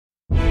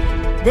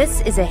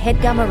This is a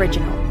HeadGum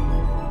original.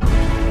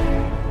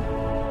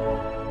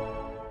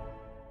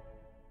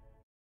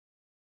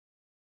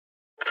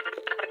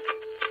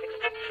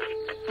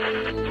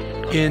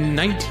 In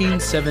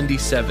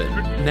 1977,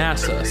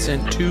 NASA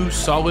sent 2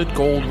 solid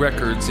gold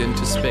records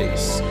into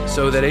space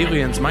so that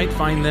aliens might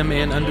find them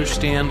and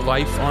understand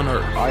life on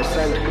Earth. I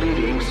send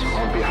greetings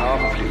on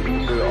behalf of the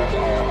people of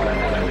our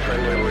planet and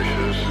friendly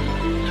wishes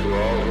to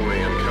all who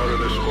may encounter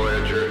this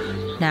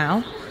Voyager.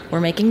 Now,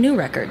 we're making new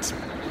records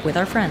with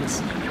our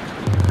friends.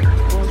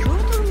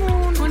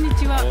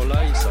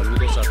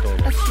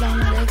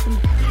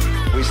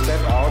 We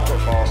step out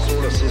of our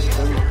solar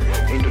system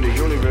into the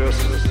universe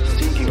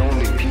seeking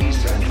only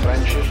peace and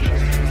friendship.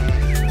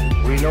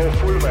 We know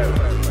full well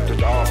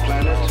that our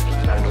planet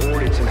and all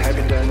its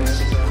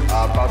inhabitants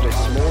are but a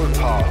small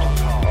part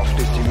of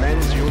this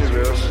immense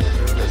universe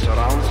that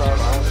surrounds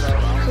us.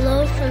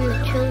 Hello from the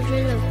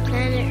children of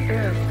planet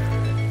Earth.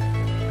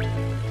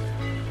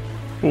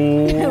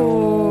 Well.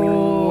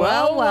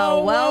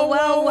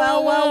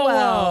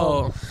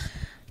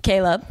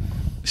 Caleb,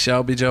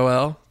 Shelby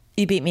Joel.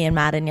 you beat me in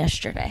Madden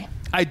yesterday.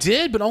 I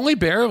did, but only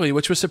barely,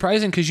 which was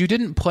surprising because you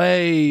didn't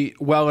play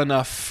well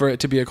enough for it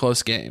to be a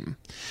close game.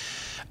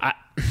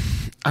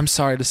 I'm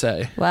sorry to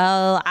say.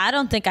 Well, I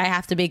don't think I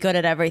have to be good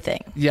at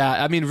everything. Yeah,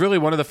 I mean, really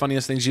one of the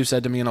funniest things you've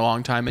said to me in a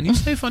long time, and you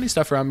say funny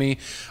stuff around me,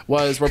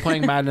 was we're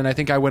playing Madden, and I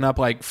think I went up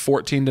like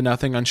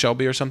 14-0 on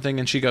Shelby or something,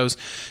 and she goes,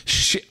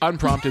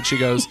 unprompted, she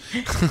goes,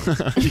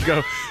 you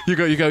go,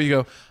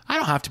 I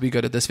don't have to be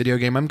good at this video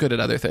game. I'm good at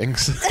other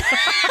things.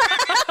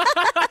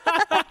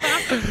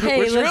 Hey,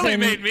 Which listen, really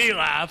made me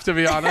laugh, to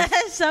be honest.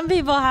 some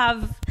people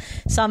have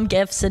some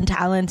gifts and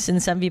talents,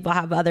 and some people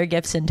have other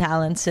gifts and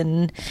talents,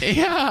 and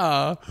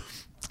Yeah.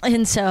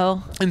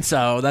 so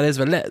that is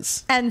what it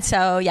is. And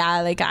so,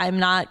 yeah, like I'm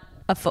not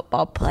a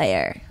football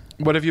player.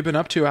 What have you been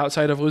up to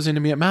outside of losing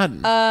to me at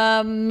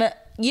Madden?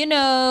 You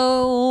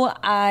know,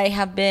 I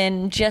have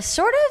been just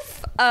sort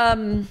of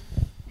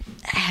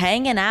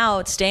hanging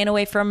out, staying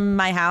away from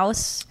my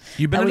house.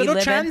 You've been a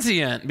little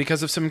transient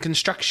because of some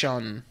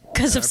construction.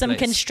 Because of some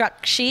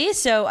construction.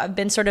 So I've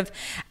been sort of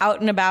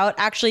out and about.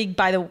 Actually,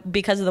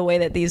 because of the way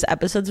that these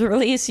episodes were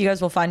released, you guys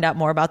will find out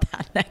more about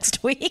that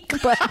next week.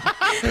 But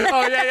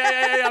Oh,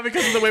 yeah,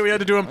 because of the way we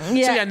had to do them.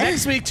 Yeah. So yeah,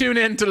 next week tune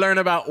in to learn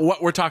about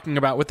what we're talking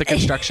about with the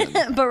construction.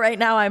 But right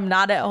now I'm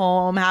not at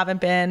home,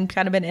 haven't been,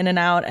 kind of been in and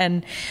out.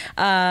 And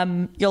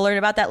you'll learn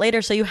about that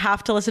later. So you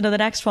have to listen to the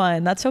next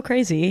one. That's so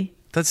crazy.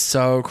 That's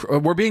so...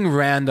 we're being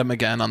random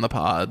again on the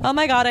pod. Oh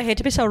my God, I hate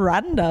to be so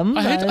random.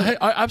 I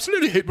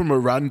absolutely hate when we're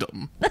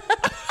random.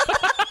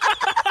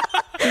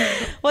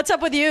 What's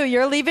up with you?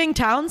 You're leaving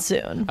town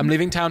soon. I'm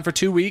leaving town for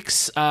 2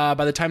 weeks. By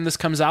the time this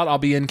comes out, I'll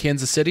be in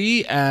Kansas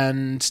City.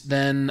 And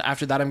then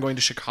after that, I'm going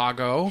to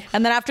Chicago.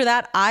 And then after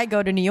that, I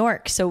go to New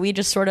York. So we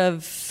just sort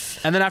of...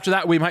 And then after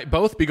that, we might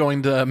both be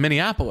going to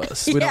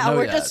Minneapolis. We don't know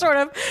we're yet. just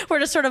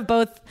sort of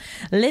both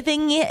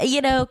living,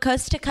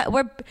 coast to coast.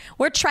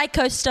 We're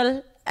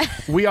tri-coastal.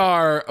 We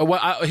are...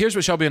 here's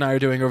what Shelby and I are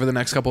doing over the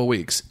next couple of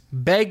weeks.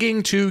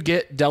 Begging to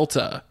get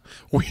Delta.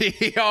 We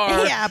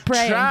are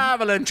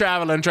traveling.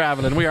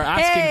 We are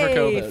asking for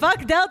COVID.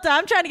 Fuck Delta.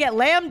 I'm trying to get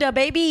Lambda,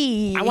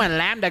 baby. I want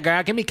Lambda,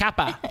 girl. Give me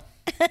Kappa.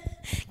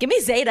 Give me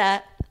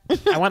Zeta.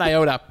 I want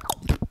Iota.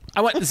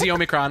 I want the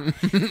Omicron.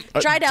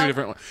 Tried out. 2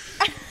 different ones.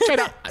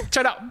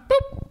 Tried out.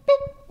 Boop,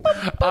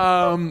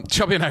 boop.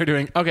 Shelby and I are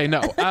doing... Okay,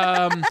 no.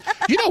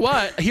 You know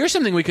what? Here's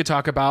something we could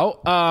talk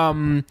about.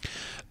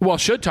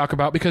 Should talk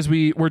about, because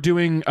we're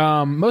doing...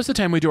 most of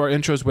the time we do our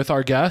intros with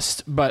our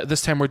guest, but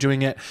this time we're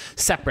doing it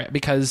separate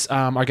because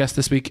our guest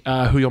this week,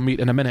 who you'll meet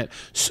in a minute,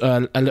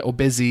 a little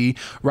busy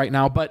right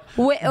now. But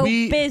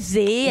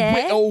busy,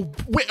 eh?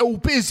 Whittle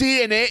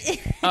busy,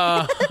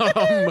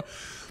 innit?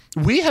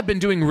 We have been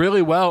doing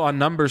really well on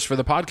numbers for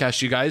the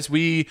podcast, you guys.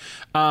 We,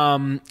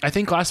 I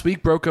think last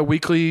week broke a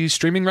weekly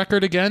streaming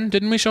record again,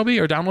 didn't we, Shelby?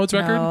 Or downloads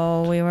record?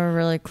 No, we were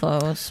really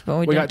close.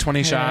 But we got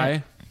 20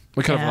 shy.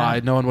 We could have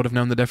lied. No one would have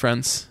known the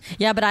difference.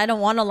 Yeah, but I don't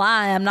want to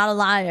lie. I'm not a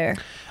liar.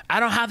 I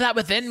don't have that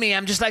within me.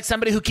 I'm just like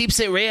somebody who keeps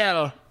it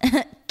real.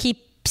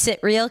 Keeps it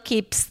real,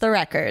 keeps the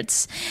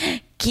records.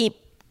 Keep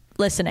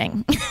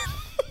listening.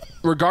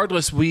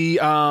 Regardless, we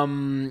have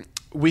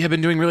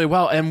been doing really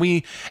well,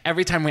 and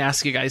every time we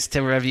ask you guys to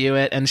review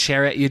it and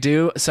share it, you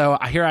do. So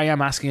here I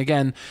am asking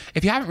again,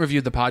 if you haven't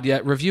reviewed the pod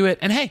yet, review it.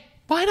 And hey,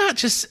 why not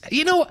just,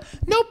 no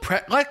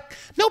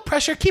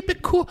pressure, keep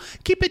it cool,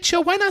 keep it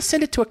chill. Why not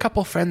send it to a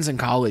couple friends and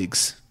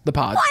colleagues, the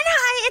pod? Why not?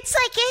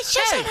 It's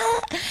just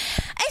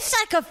it's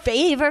like a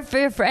favor for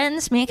your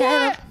friends, Mika.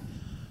 Yeah.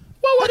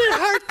 What would it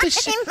hurt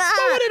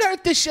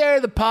to share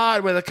the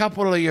pod with a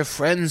couple of your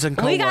friends and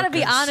coworkers? We got to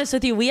be honest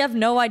with you. We have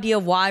no idea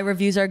why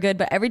reviews are good,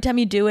 but every time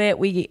you do it,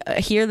 we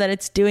hear that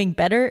it's doing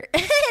better.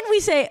 And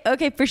we say,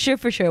 okay, for sure.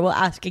 We'll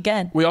ask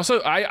again. We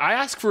also, I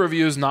ask for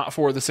reviews not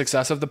for the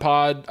success of the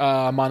pod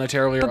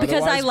monetarily or but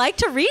because otherwise. I like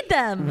to read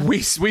them.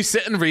 We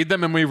sit and read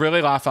them and we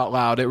really laugh out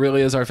loud. It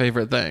really is our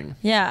favorite thing.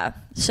 Yeah.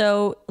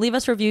 So leave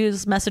us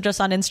reviews, message us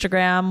on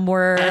Instagram.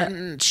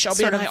 And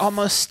Shelby and I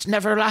almost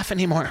never laugh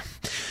anymore.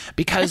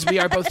 because we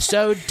are both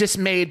so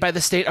dismayed by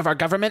the state of our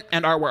government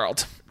and our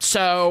world.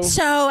 So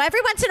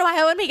every once in a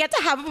while when we get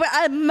to have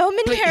a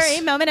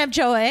momentary moment of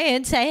joy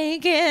and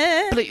thank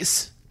you.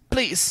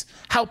 Please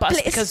help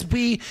us, because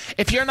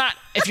if you're not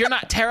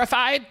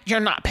terrified, you're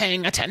not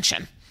paying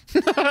attention.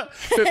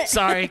 Oops,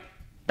 sorry.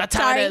 That's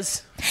how it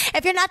is.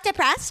 If you're not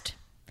depressed,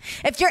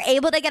 if you're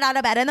able to get out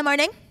of bed in the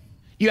morning,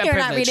 you're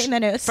not reading the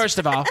news. First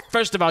of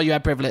all, you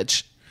have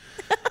privilege.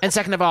 And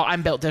second of all,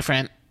 I'm built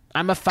different.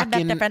 I'm a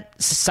fucking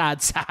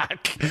sad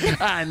sack.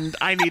 And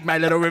I need my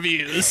little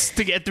reviews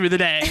to get through the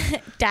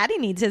day. Daddy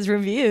needs his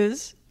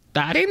reviews.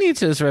 Daddy needs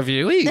his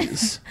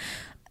reviews.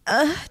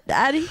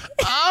 Daddy.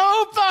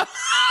 Oh, fuck.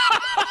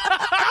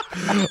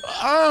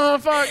 Oh,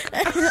 fuck.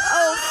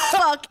 Oh,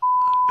 fuck.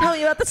 Tell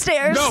me about the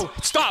stairs. No,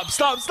 stop.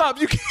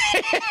 You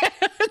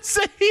can't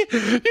say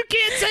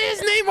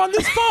his name on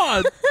this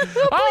pod.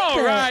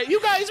 All right, you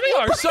guys, we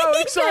are so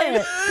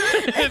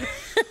excited.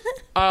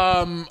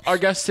 Our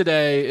guest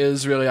today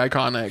is really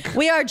iconic.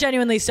 We are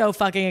genuinely so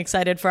fucking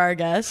excited for our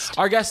guest.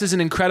 Our guest is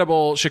an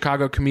incredible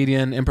Chicago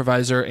comedian,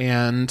 improviser,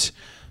 and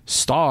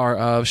star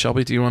of,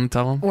 Shelby, do you want to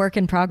tell him? Work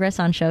in Progress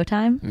on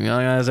Showtime. You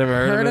guys ever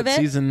heard of it?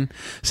 Season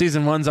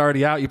 1's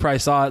already out. You probably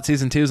saw it.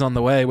 Season 2's on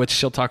the way, which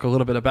she'll talk a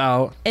little bit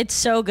about. It's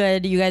so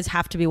good. You guys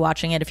have to be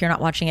watching it. If you're not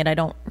watching it, I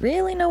don't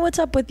really know what's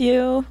up with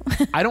you.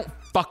 I don't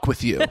fuck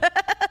with you.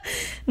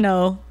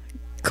 No.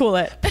 Cool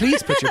it.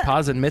 Please put your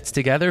paws and mitts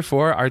together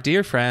for our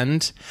dear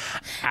friend,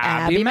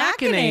 Abby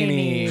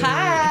McEnany.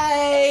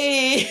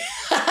 Hi.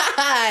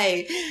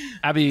 Hi.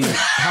 Abby,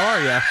 how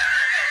are you?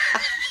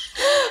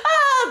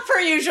 Per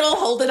usual,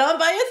 holding on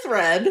by a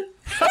thread.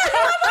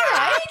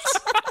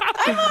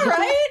 I'm all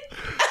right.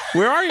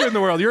 Where are you in the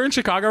world? You're in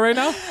Chicago right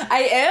now?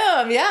 I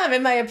am. Yeah, I'm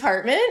in my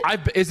apartment.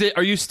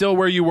 Are you still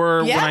where you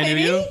were when I knew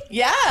you?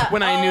 Yeah.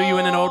 When I knew you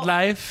in an old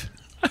life?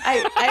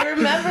 I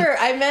remember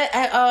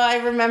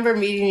I remember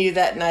meeting you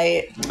that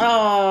night.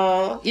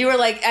 Oh, you were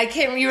like,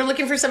 you were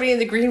looking for somebody in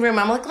the green room.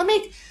 I'm like, let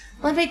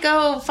me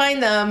go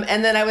find them.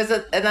 And then it was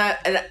at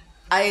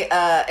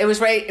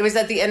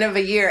the end of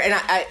a year, and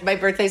my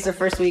birthday's the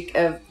first week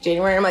of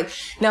January. I'm like,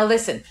 now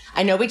listen,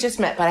 I know we just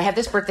met, but I have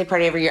this birthday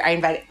party every year. I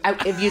invite,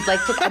 if you'd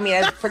like to,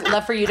 I'd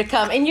love for you to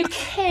come. And you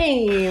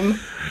came.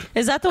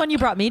 Is that the one you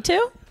brought me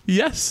to?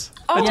 Yes.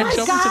 Oh my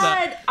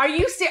God. Are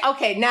you serious?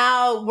 Okay,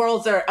 now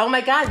worlds are, oh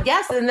my God,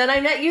 yes. And then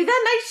I met you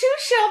that night too,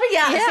 Shelby.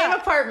 Yeah, same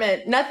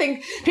apartment.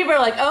 Nothing. People are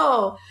like,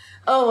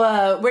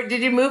 where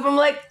did you move? I'm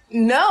like,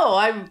 no,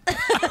 I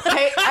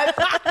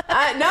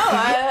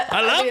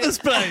love this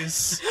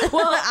place.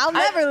 Well, I'll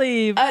never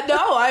leave. I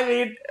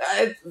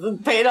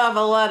paid off a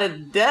lot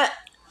of debt.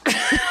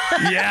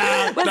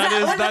 Yeah,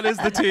 that is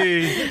the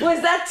tea.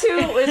 Was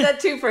that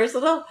too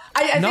personal?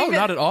 I no, think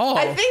not at all.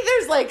 I think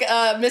there's like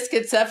a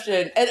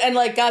misconception, and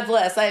like, God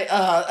bless. I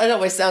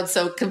always sound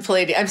so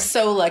complaining. I'm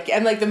so lucky.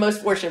 I'm like the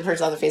most fortunate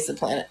person on the face of the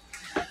planet.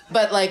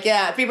 But like,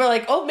 yeah, people are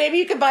like, oh, maybe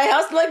you could buy a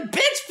house. I'm like,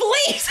 bitch,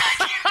 please.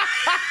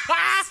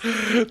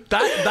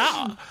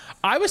 that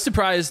I was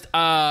surprised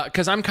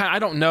because I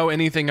don't know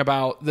anything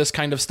about this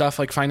kind of stuff,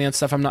 like finance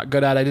stuff. I'm not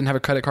good at. I didn't have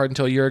a credit card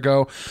until a year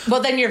ago.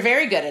 Well, then you're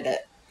very good at it.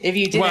 If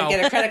you didn't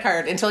get a credit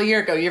card until a year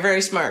ago, you're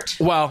very smart.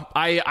 Well,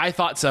 I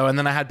thought so. And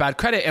then I had bad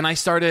credit. And I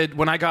started,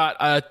 when I got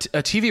a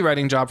TV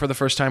writing job for the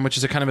first time, which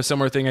is a kind of a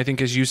similar thing, I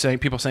think, as you saying,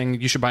 people saying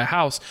you should buy a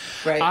house.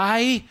 Right.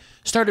 I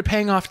started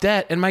paying off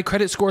debt and my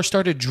credit score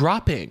started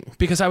dropping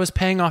because I was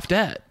paying off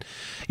debt.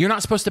 You're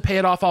not supposed to pay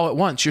it off all at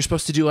once. You're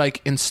supposed to do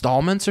like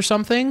installments or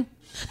something.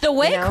 The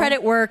way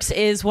credit works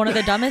is one of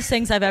the dumbest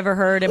things I've ever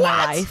heard in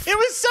my life. It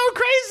was so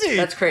crazy.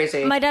 That's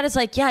crazy. My dad is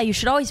like, yeah, you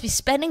should always be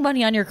spending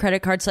money on your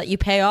credit card so that you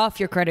pay off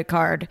your credit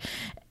card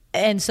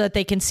and so that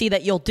they can see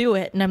that you'll do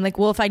it. And I'm like,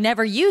 well, if I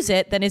never use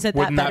it, then isn't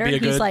that better?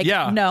 He's like,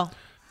 no.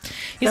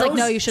 He's like,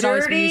 no, you should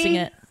always be using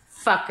it.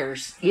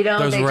 Fuckers, you know,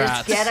 those they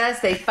rats. Just get us.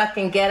 They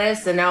fucking get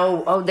us, and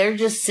they're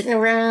just sitting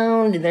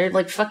around, and they're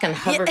like fucking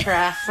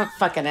hovercraft,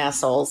 fucking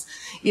assholes,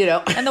 you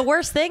know. And the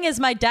worst thing is,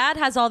 my dad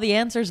has all the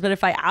answers, but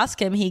if I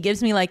ask him, he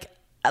gives me like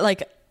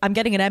I'm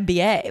getting an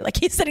MBA. Like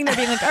he's sitting there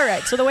being like, all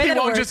right, so the way he that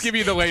won't it works, just give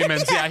you the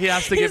layman's. Yeah, he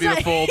has to give you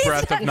the full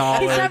breadth of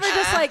knowledge.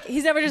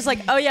 He's never just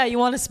like, oh yeah, you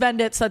want to spend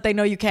it so that they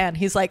know you can.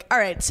 He's like, all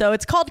right, so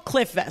it's called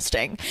cliff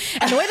vesting,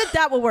 and the way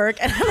that will work.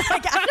 And I'm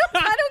like,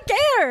 I don't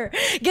care.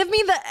 Give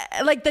me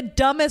the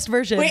dumbest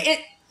version. Wait,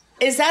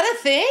 is that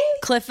a thing?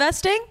 Cliff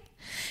vesting?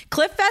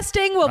 Cliff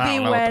vesting will be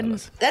when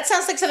that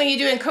sounds like something you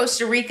do in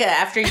Costa Rica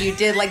after you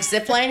did like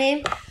zip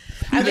lining.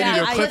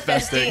 Cliff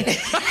vesting.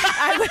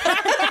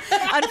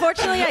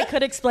 Unfortunately, I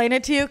could explain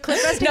it to you.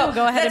 Cliff vesting will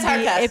go ahead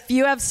and be if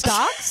you have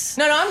stocks.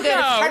 No, I'm good.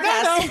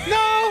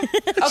 No.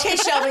 Okay,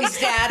 Shelby's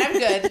dad, I'm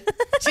good.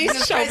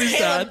 Jesus Shelby's Christ,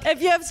 dad.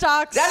 If you have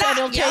stocks,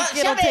 it'll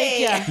take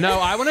you. No,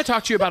 I want to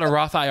talk to you about a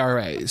Roth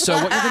IRA. So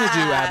what you're going to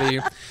do,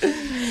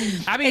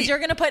 Abby, is you're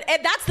going to put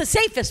that's the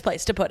safest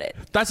place to put it.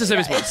 That's the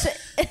safest place.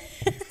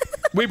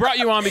 We brought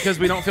you on because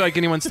we don't feel like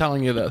anyone's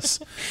telling you this.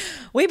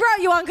 We brought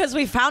you on because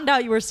we found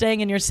out you were staying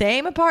in your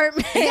same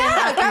apartment.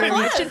 Yeah, you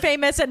were rich and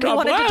famous, and we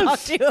wanted to talk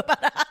to you about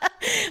that.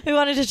 We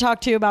wanted to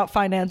talk to you about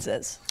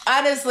finances.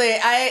 Honestly,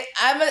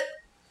 I'm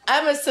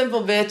a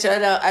simple bitch.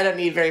 I don't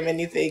need very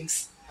many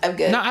things. I'm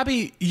good. Now,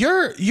 Abby,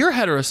 you're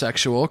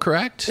heterosexual,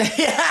 correct?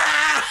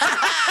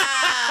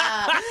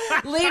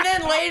 Lean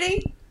in,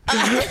 lady.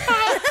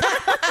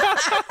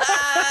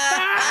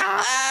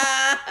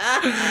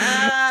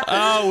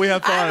 Oh, we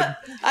have fun.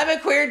 I'm a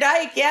queer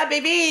dyke. Yeah,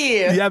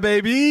 baby. Yeah,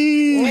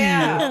 baby.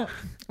 Yeah.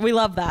 We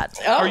love that.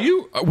 Oh. Are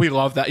you? We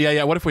love that.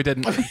 Yeah. What if we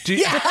didn't? Do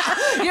you,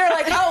 You're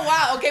like, oh,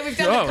 wow. Okay, we've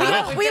done the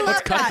cut. We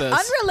love that.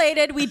 This.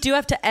 Unrelated, we do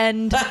have to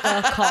end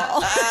the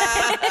call.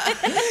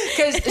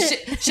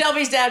 Because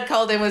Shelby's dad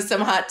called in with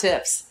some hot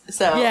tips.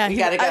 So you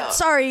got to go.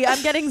 Sorry,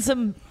 I'm getting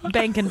some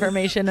bank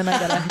information and I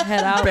got to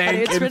head out.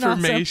 Bank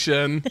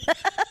information. Awesome.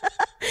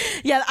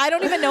 Yeah, I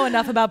don't even know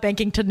enough about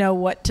banking to know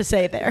what to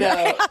say there. No,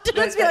 I have to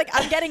just be like,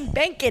 I'm getting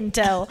bank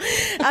intel.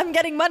 I'm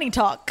getting money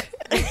talk.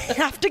 I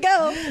have to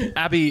go.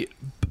 Abby,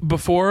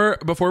 before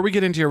we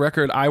get into your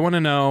record, I want to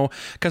know,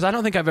 because I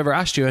don't think I've ever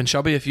asked you, and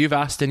Shelby, if you've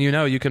asked and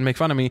you can make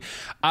fun of me.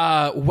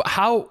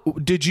 How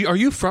did you? Are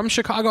you from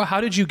Chicago?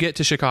 How did you get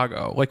to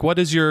Chicago? Like, what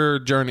is your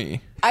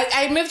journey?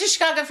 I moved to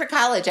Chicago for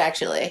college,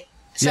 actually.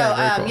 So cool.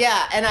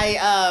 and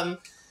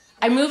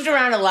I moved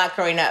around a lot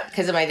growing up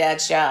because of my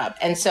dad's job,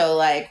 and so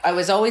like I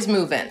was always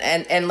moving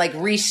and like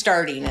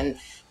restarting, and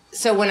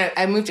so when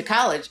I moved to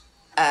college.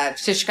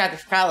 To Chicago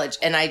for college,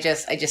 and I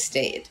just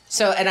stayed.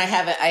 So, and I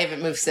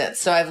haven't moved since.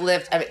 So I'm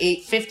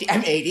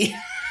 80.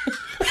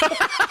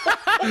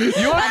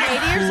 You are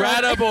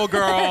incredible,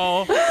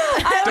 girl.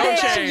 Don't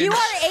change. You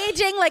are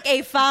aging like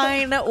a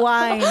fine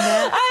wine.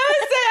 I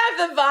always say I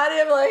have the body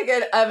of like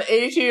an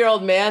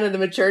 82-year-old man and the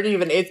maturity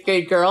of an 8th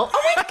grade girl.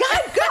 Oh my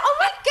God, girl. Oh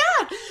my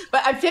God.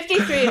 But I'm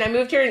 53 and I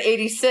moved here in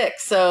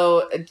 86.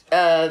 So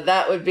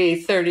that would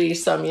be 30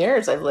 some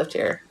years I've lived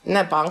here. Isn't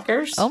that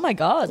bonkers? Oh my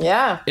God.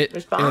 Yeah. It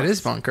is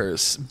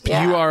bonkers.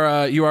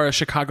 Yeah. You are a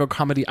Chicago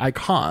comedy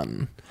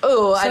icon.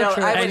 Oh, I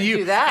wouldn't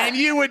do that. And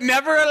you would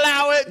never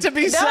allow it to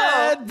be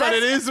said, but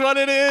it is what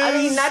it is. I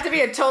mean, not to be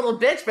a total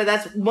bitch, but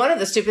that's one of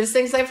the stupidest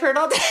things I've heard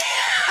all day.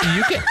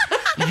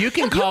 You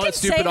can call it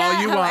stupid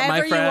all you want,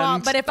 my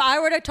friend. But if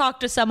I were to talk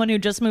to someone who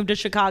just moved to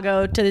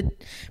Chicago to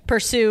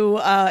pursue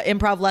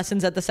improv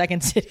lessons at the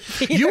Second City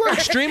Theater. You were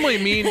extremely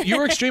mean. You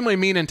were extremely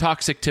mean and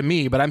toxic to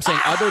me, but I'm saying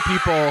other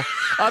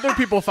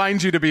people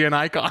find you to be an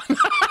icon.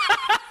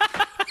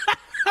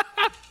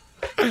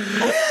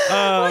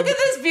 Look at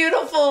this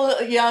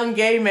beautiful young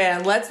gay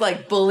man. Let's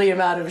like bully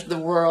him out of the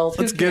world.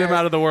 Let's get him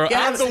out of the world.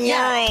 Out of the world.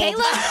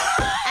 Caleb,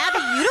 Abby,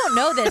 you don't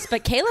know this,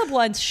 but Caleb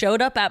once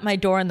showed up at my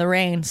door in the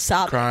rain,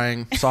 sobbing,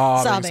 crying,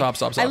 sobbing.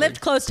 I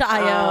lived close to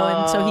IO,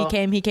 and so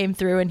he came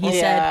through, and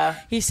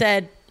he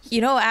said,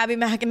 you know, Abby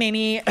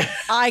McEnany,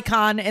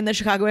 icon in the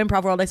Chicago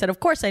improv world. I said, of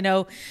course I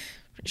know.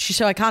 She's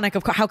so iconic.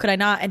 Of course, how could I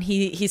not? And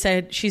he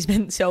said, she's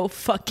been so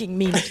fucking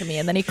mean to me.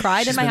 And then he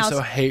cried in my house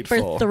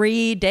for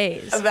 3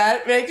 days.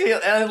 That makes me,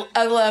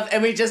 I love,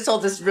 and we just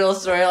told this real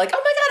story. Like,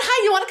 oh my God,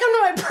 hi, you want to come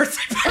to my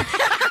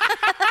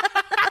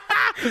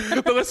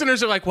birthday? The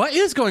listeners are like, what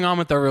is going on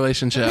with their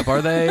relationship?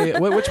 Are they,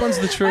 which one's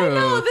the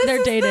truth?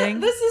 They're dating.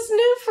 This is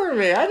new for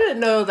me. I didn't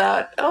know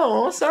that.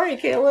 Oh, sorry,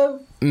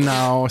 Caleb.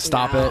 No,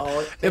 stop it.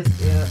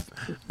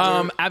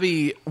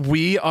 Abby,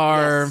 we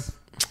are...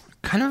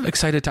 kind of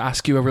excited to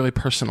ask you a really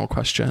personal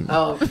question.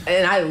 Oh,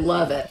 and I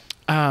love it.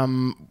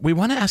 We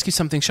want to ask you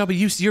something. Shelby,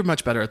 you're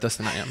much better at this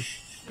than I am.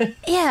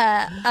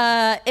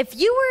 Yeah. If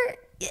we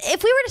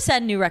were to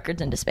send new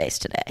records into space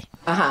today,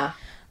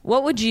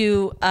 what would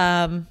you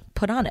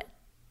put on it?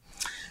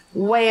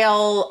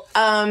 Well,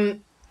 okay.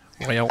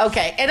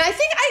 And I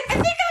think I kind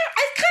of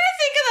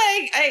think that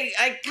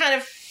I kind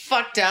of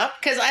fucked up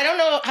because I don't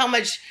know how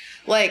much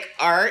like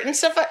art and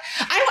stuff. I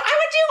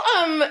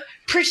would do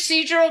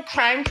procedural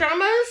crime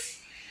dramas.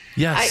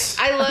 Yes,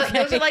 I love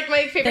those are like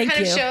my favorite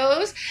kind of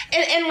shows,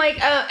 and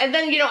like and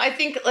then I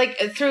think like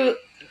through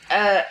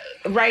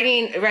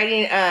writing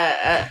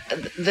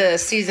the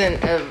season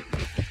of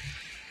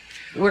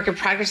Work in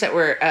Progress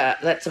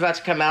that's about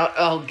to come out.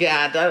 Oh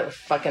God, that was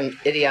fucking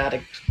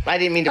idiotic. I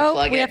didn't mean to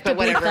plug it, but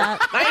whatever.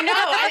 I know.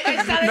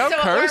 I sounded no so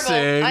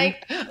cursing.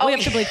 Horrible. We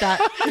have to bleep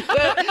that.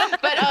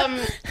 but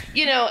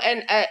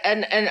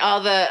and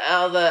all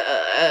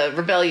the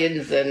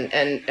rebellions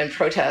and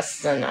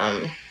protests and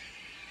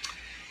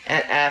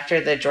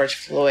after the George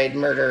Floyd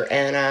murder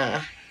and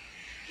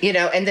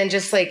and then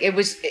just like it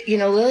was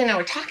Lily and I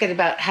were talking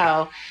about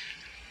how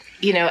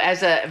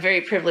as a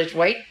very privileged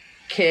white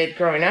kid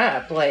growing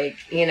up, like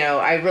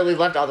I really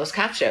loved all those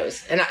cop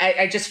shows, and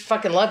I just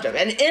fucking loved them.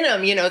 And in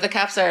them, the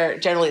cops are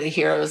generally the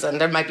heroes,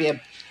 and there might be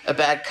a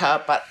bad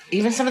cop, but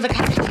even some of the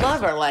cops you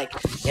love are like,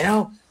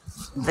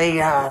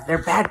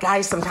 they're bad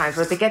guys sometimes,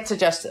 but they get to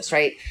justice,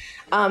 right?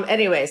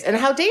 Anyways, and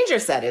how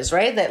dangerous that is,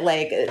 right? That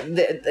like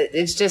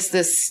it's just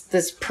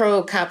this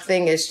pro cop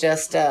thing is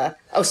just.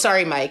 Oh,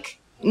 sorry, Mike.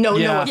 No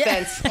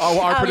offense. Oh,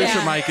 our producer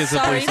Mike is a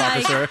police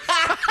officer.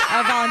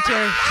 Our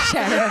volunteer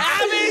sheriff.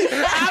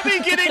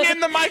 Abby getting in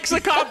the Mike's a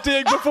cop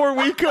dig before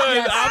we could.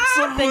 Yes.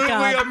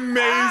 Absolutely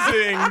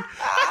amazing.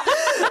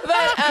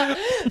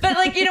 but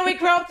like, you know, we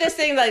grow up this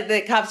thing like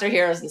the cops are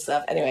heroes and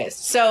stuff. Anyways,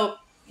 so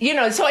you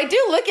know, so I do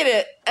look at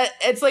it.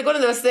 It's like one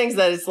of those things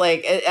that it's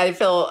like I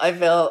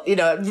feel, you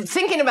know,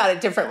 thinking about it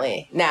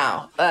differently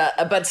now.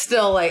 But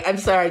still, like, I'm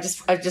sorry,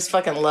 I just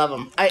fucking love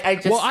them.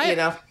 You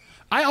know.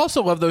 I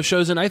also love those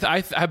shows, and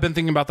I've been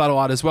thinking about that a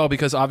lot as well,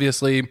 because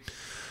obviously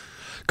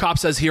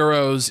cops as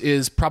heroes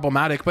is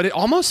problematic, but it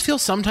almost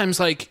feels sometimes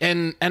like,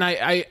 and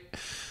I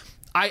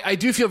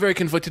do feel very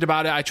conflicted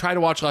about it. I try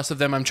to watch less of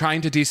them. I'm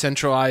trying to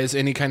decentralize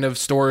any kind of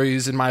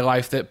stories in my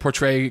life that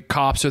portray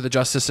cops or the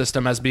justice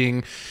system as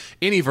being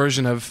any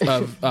version of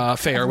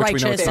fair, which we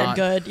know it's not.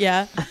 Good,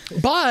 yeah.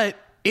 But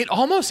it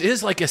almost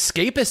is like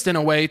escapist in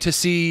a way to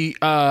see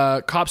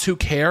cops who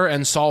care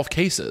and solve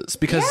cases,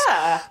 because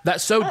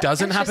that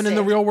doesn't happen in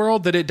the real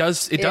world. That it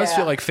does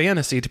feel like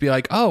fantasy to be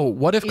like, oh,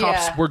 what if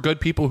cops were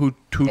good people who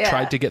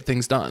tried to get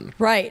things done?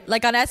 Right,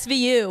 like on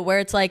SVU, where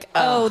it's like,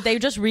 oh, they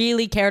just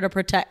really care to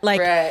protect.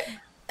 Like,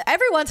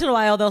 every once in a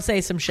while they'll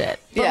say some shit,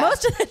 but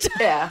most of the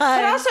time,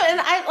 But also, and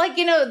I like,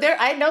 you know,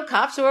 I know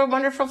cops who are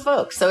wonderful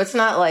folks, so it's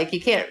not like you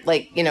can't,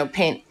 like, you know,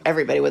 paint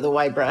everybody with a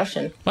wide brush.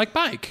 And like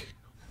Mike.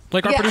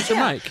 Like our producer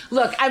Mike.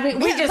 Look, I mean,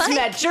 we just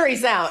met.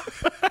 Jury's out.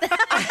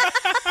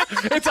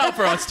 It's out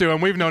for us too,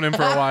 and we've known him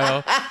for a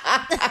while.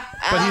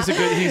 But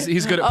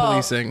he's good at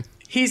policing.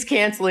 He's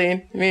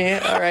canceling me.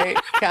 All right,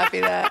 copy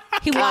that.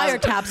 He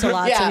wiretaps a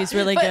lot, so he's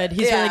really good.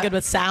 He's really good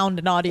with sound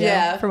and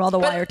audio from all the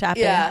wiretapping.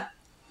 Yeah.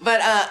 But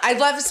I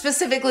love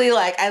specifically,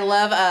 like, I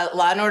love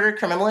Law and Order: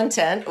 Criminal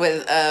Intent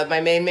with my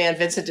main man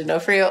Vincent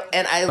D'Onofrio,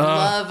 and I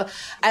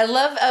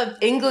love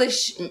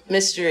English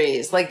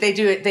mysteries. Like, they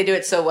do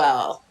it so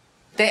well.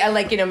 I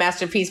like, you know,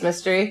 Masterpiece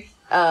Mystery.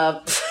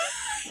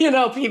 You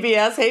know,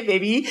 PBS. Hey,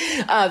 baby.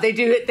 They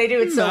do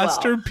it so well.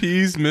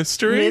 Masterpiece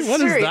Mystery?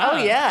 What is that? Oh,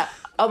 yeah.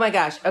 Oh, my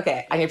gosh.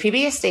 Okay. On your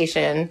PBS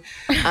station,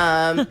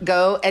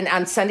 go, and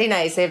on Sunday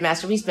nights, they have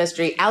Masterpiece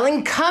Mystery.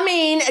 Alan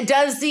Cumming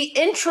does the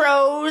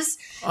intros.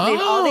 They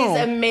have all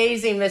these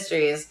amazing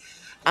mysteries.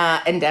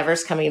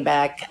 Endeavor's coming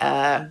back.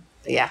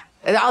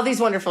 All these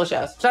wonderful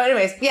shows. So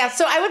anyways,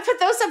 so I would put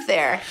those up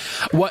there.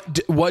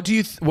 What do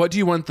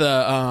you want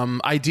the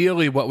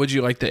ideally, what would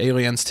you like the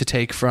aliens to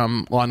take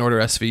from Law and Order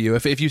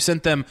SVU? If you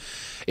sent them,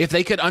 if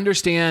they could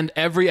understand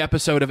every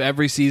episode of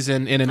every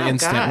season in an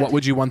instant, God. What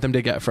would you want them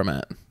to get from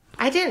it?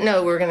 I didn't know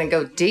we were going to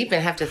go deep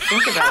and have to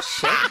think about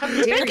shit. How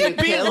dare you,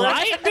 Caleb?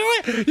 Right? Do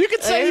it. You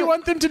could say you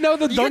want them to know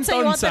the dun dun sound. You could say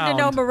you want them to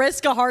know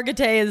Mariska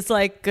Hargitay is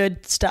like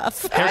good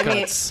stuff.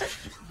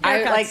 Haircuts.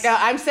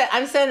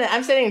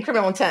 I'm sending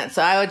Criminal Intent,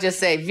 so I would just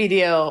say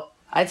video.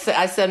 I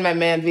send my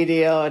man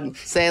video and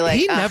say, like,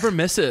 he never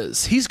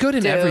misses. He's good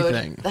in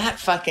everything. That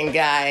fucking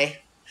guy,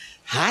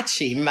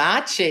 Hachi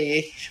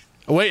Machi.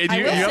 Wait, do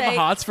you have the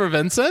hots for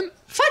Vincent?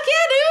 Fuck yeah,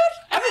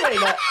 dude! Everybody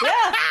knows.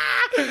 Yeah.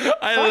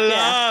 I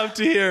love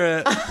to hear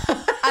it.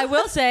 I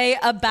will say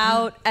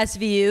about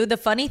SVU, the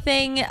funny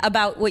thing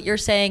about what you're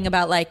saying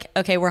about, like,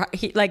 okay, we're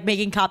like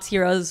making cops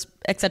heroes,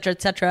 et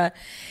cetera,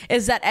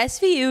 is that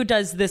SVU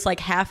does this like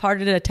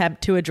half-hearted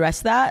attempt to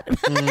address that.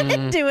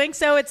 In doing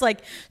so, it's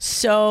like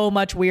so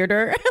much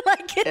weirder,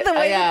 like in the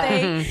way that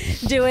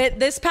they do it.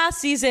 This past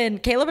season,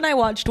 Caleb and I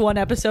watched one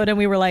episode and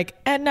we were like,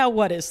 and now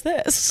what is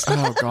this?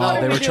 Oh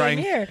God, they were trying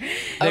here?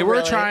 They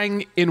were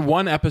trying in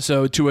one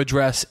episode to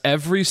address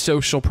every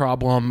social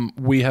problem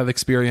we have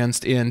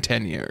experienced in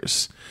 10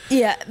 years.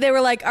 Yeah, they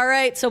were like, all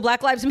right, so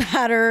Black Lives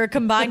Matter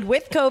combined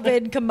with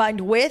COVID,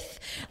 combined with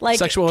like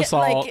sexual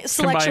assault,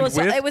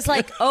 it was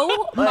like,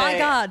 oh my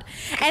God.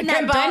 And that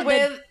combined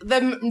with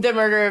the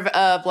murder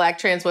of black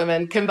trans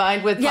women,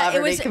 combined with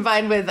poverty,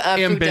 combined with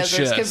food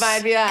deserts,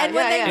 combined, and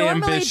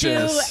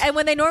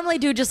when they normally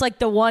do just like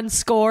the one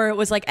score, it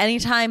was like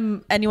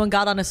anytime anyone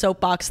got on a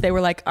soapbox, they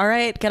were like, all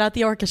right, get out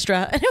the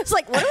orchestra. And it was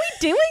like, what are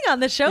we doing on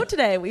the show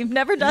today? We've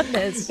never done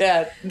this.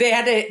 Yeah, they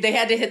had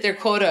to hit their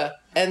quota.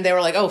 And they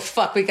were like, oh,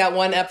 fuck, we got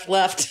one F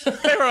left.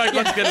 They were like,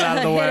 let's get it out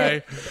of the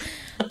way.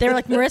 They were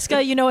like,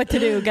 Mariska, you know what to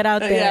do. Get out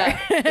there.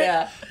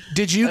 Yeah.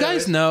 Did you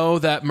guys know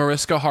that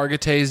Mariska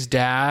Hargitay's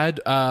dad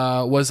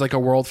was like a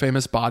world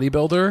famous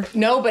bodybuilder?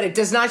 No, but it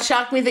does not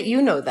shock me that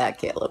you know that,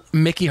 Caleb.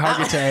 Mickey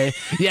Hargitay.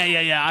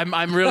 Yeah.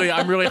 I'm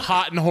really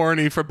hot and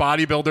horny for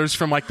bodybuilders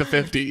from like the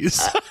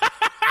 50s.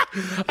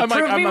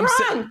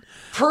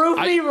 Prove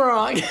me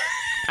wrong.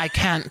 I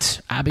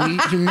can't, Abby.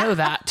 You know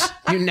that.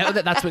 You know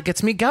that's what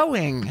gets me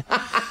going.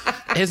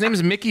 His name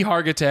is Mickey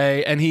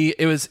Hargitay, and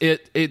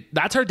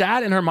that's her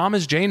dad, and her mom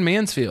is Jane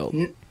Mansfield.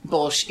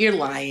 Bullshit, you're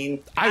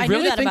lying. I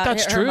really think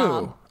that's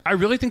true. I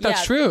really think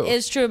that's true. It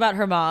is true about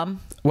her mom.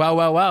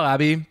 Well,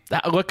 Abby.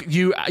 Look,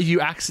 you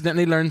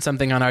accidentally learned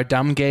something on our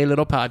dumb gay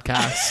little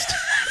podcast.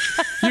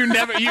 You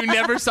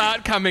never saw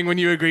it coming when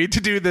you agreed to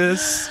do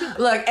this.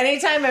 Look,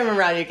 anytime I'm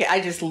around you,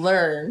 I just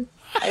learn.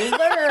 And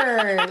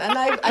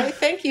I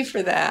thank you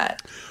for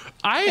that.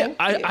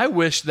 I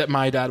wish that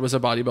my dad was a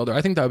bodybuilder.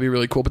 I think that would be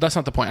really cool, but that's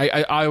not the point.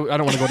 I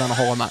don't want to go down a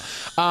hole on that.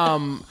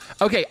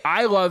 Okay,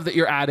 I love that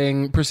you're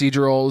adding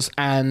procedurals,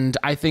 and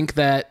I think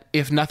that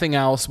if nothing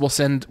else, we'll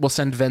send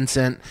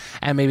Vincent,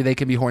 and maybe they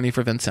can be horny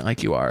for Vincent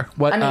like you are.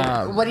 What?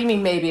 I mean, what do you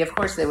mean? Maybe, of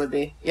course they would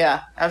be.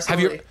 Yeah,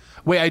 absolutely.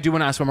 Wait, I do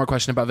want to ask one more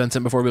question about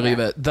Vincent before we leave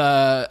it.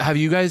 Have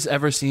you guys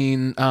ever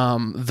seen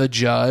The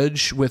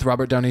Judge with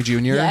Robert Downey Jr.?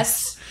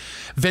 Yes.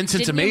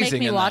 Vincent's Didn't amazing. You make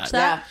me in watch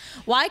that? Yeah.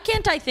 Why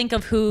can't I think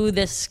of who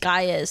this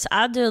guy is?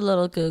 I'll do a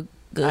little Google.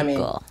 I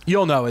mean,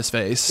 you'll know his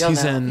face.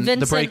 He's in Vincent,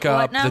 The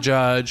Breakup, The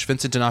Judge,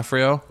 Vincent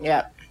D'Onofrio.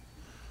 Yeah.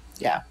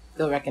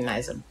 You'll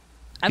recognize him.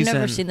 I've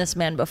never seen this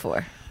man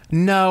before.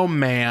 No,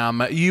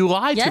 ma'am. You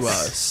lied to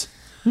us.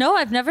 No,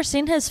 I've never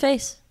seen his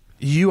face.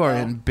 You are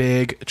in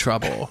big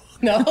trouble.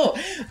 No.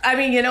 I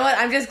mean, you know what?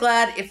 I'm just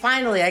glad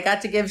finally I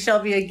got to give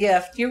Shelby a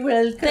gift. You're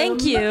welcome.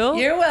 Thank you.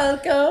 You're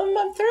welcome.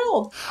 I'm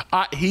thrilled.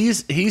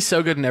 He's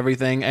so good in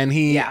everything. And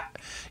he,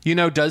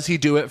 does he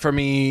do it for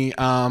me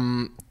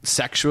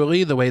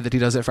sexually the way that he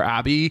does it for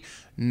Abby?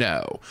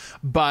 No.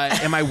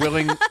 But am I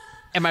willing...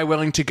 Am I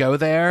willing to go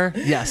there?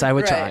 Yes, I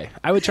would try.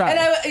 I would try. And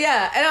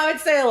I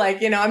would say,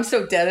 like, I'm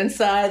so dead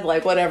inside,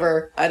 like,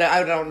 whatever. I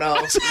don't know.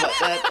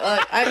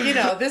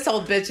 This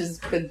whole bitch has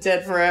been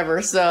dead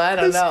forever, so I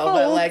don't know.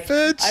 But, like,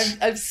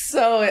 I'm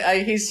so,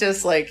 he's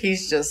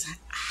just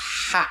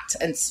hot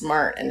and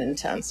smart and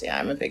intense. Yeah,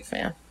 I'm a big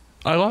fan.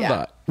 I love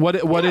that.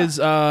 What is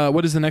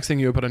the next thing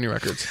you would put on your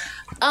records?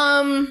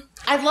 I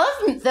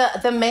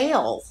love the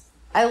mail.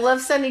 I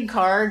love sending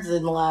cards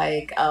and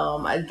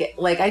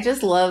I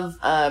just love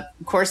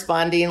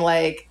corresponding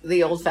like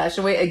the old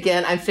fashioned way.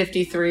 Again, I'm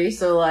 53,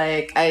 so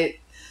like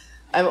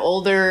I'm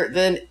older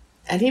than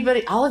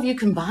anybody. All of you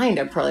combined,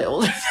 I'm probably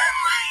older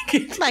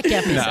than Mike.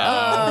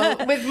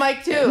 With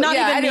Mike too. Not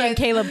even me and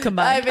Caleb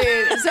combined.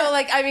 I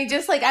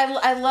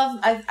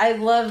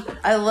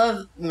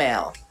love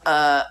mail.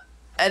 And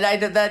I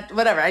did that.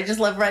 Whatever. I just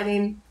love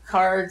writing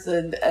cards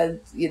and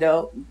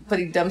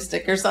putting dumb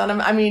stickers on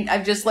them. I mean,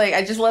 I just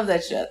love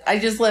that shit. I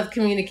just love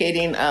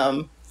communicating,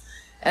 and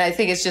I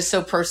think it's just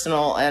so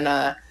personal,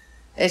 and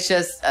it's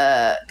just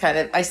kind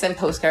of, I send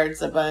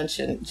postcards a bunch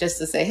and just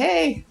to say,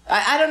 hey,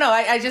 I don't know,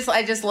 I just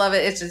love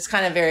it. It's just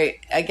kind of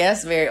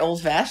very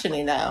old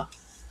fashioned now.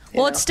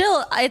 Well, it's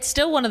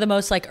still one of the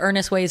most like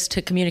earnest ways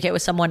to communicate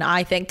with someone,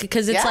 I think,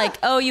 because it's like,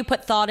 oh, you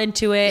put thought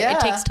into it. Yeah. It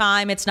takes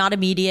time. It's not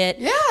immediate.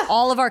 Yeah.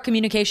 All of our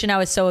communication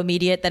now is so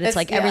immediate that it's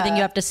like everything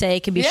you have to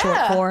say can be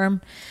short form.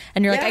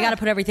 And you're like, I got to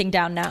put everything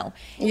down now.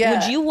 Yeah.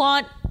 Would you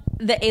want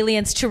the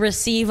aliens to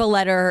receive a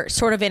letter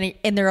sort of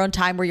in their own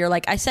time where you're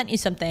like, I sent you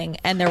something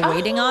and they're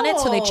waiting on it,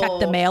 so they check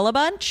the mail a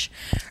bunch?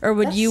 Or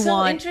would you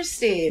want just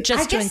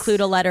to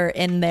include a letter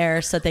in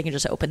there so that they can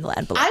just open the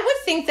envelope? I would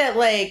think that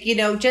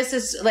just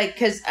as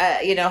because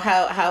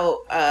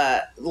how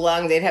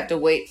long they'd have to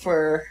wait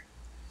for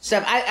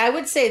stuff. I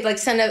would say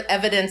send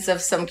evidence of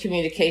some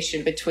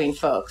communication between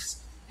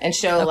folks and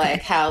show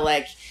how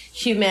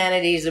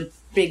humanity's a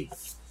big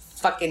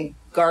fucking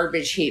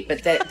garbage heap,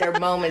 but that they're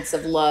moments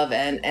of love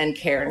and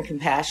care and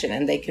compassion,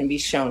 and they can be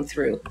shown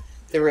through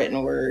the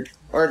written word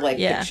or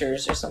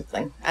pictures or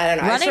something. I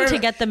don't know. Running to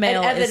get the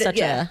mail is such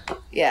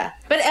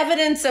but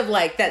evidence of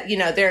that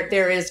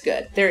there is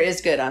good. There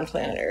is good on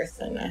planet Earth,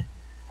 and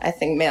I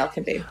think mail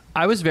can be.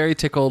 I was very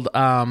tickled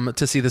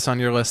to see this on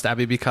your list,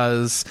 Abby,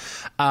 because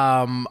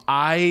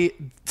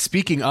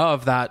speaking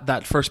of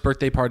that first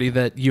birthday party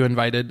that you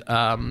invited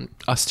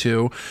us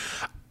to,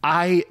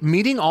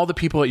 meeting all the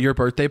people at your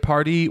birthday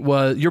party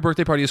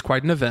is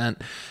quite an event,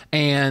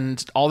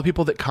 and all the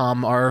people that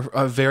come are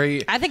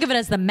very. I think of it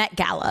as the Met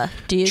Gala.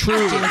 Do you?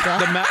 True.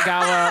 The Met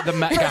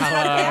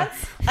Gala.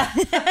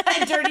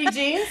 Dirty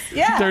jeans.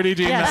 Yeah. Dirty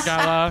jeans. Yes.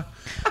 Met Gala.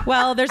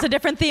 Well, there's a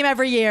different theme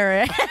every year,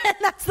 and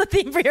that's the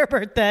theme for your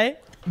birthday.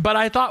 But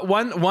I thought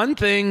one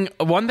thing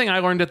I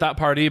learned at that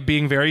party,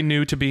 being very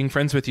new to being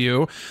friends with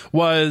you,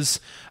 was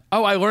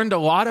I learned a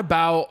lot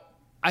about.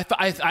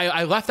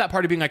 I left that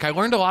party being like, I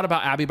learned a lot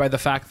about Abby by the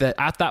fact that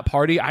at that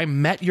party I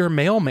met your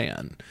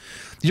mailman.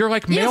 Your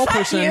mail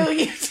person.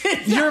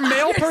 Your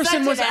mail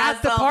person was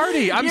at the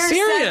party. I'm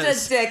serious. You're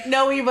such a dick.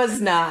 No, he was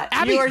not.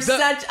 Abby, you are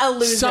such a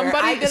loser.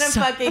 I'm gonna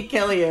fucking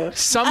kill you.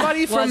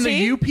 Somebody from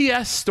the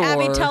UPS store.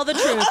 Abby, tell the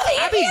truth. Oh,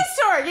 the UPS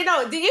store.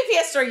 The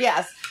UPS store.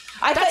 Yes.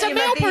 That's a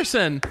mail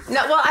person.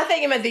 No, well, I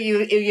think you meant the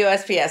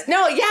USPS.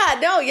 No,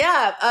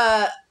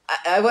 yeah.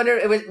 I wonder,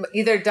 it was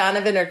either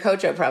Donovan or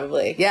Kocho,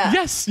 probably. Yeah.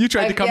 Yes, you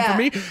tried to come for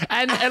me,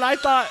 and I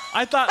thought,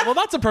 well,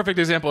 that's a perfect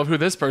example of who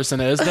this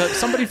person is. That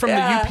somebody from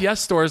the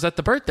UPS store is at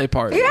the birthday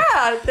party.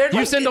 Yeah,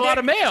 you send a lot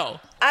of mail.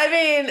 I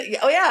mean,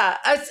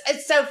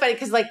 it's so funny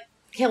because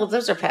Caleb,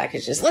 those are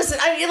packages. Listen,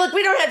 look,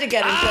 we don't have to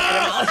get into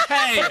it.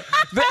 Hey,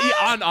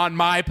 on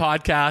my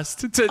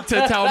podcast to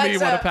tell me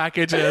what a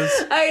package is.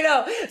 I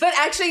know, but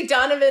actually,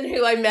 Donovan,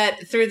 who I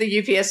met through the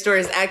UPS store,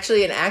 is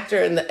actually an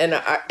actor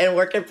in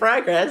Work in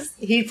Progress.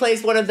 He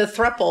plays one of the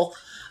throuple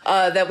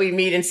that we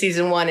meet in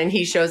season 1, and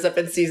he shows up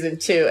in season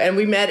 2. And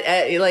we met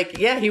at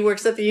he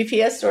works at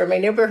the UPS store in my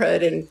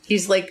neighborhood, and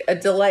he's like a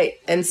delight.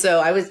 And so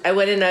I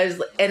went in,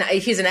 and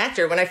he's an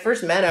actor. When I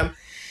first met him,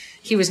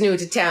 he was new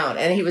to town,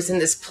 and he was in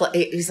this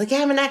play. He's like, yeah,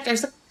 I'm an actor. I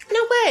was like,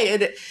 no way.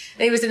 And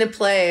he was in a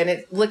play, and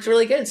it looked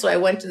really good. So I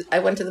went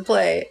to the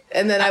play,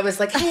 and then I was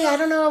like, hey, I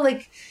don't know,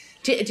 like,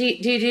 do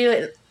you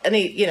do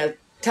any,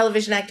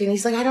 television acting?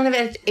 He's like, I don't have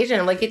an agent.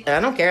 I'm like, I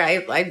don't care.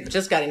 I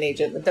just got an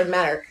agent. It doesn't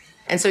matter.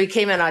 And so he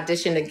came and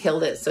auditioned and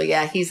killed it. So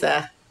yeah, he's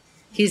a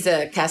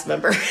cast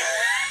member.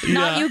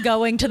 Not you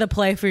going to the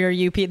play for your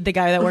the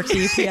guy that works at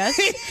UPS.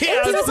 He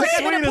was like,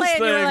 I'm going to play,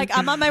 and you were like,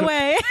 I'm on my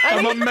way.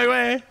 I'm on my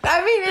way.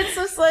 I mean, it's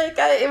just like,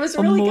 it was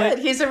really good.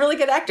 He's a really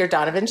good actor.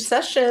 Donovan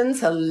Sessions.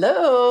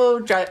 Hello.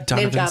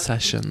 Donovan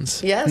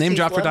Sessions. Yes. Name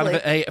drop for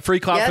Donovan. Hey, free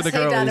clap for the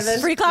girlies. Donovan.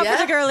 Free clap for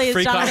the girlies.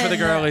 Free clap for the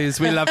girlies.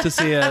 We love to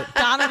see it.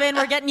 Donovan,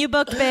 we're getting you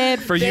booked, babe.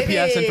 For Baby.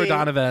 UPS and for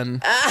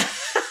Donovan.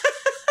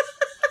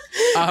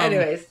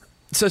 Anyways.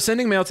 So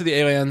sending mail to the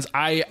aliens,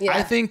 I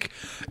think,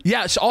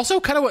 also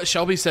kind of what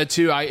Shelby said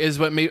too, is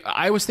what made,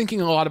 I was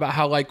thinking a lot about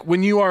how, like,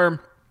 when you are,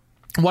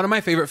 one of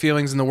my favorite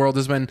feelings in the world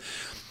is when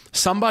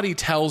somebody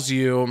tells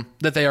you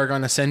that they are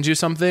going to send you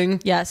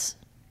something. Yes.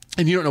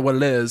 And you don't know what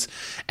it is.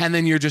 And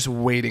then you're just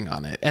waiting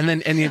on it. And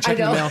you check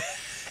the mail.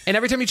 And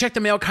every time you check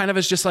the mail, kind of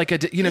is just like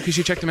because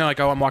you check the mail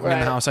like, oh, I'm walking in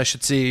the house, I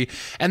should see.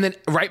 And then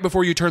right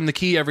before you turn the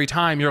key every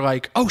time, you're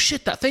like, oh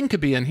shit, that thing could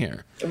be in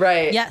here.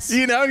 Right. Yes.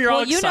 And you're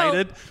all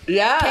excited.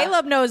 Yeah.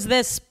 Caleb knows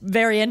this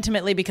very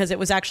intimately because it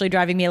was actually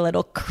driving me a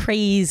little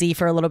crazy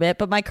for a little bit.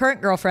 But my current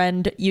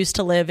girlfriend used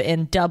to live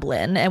in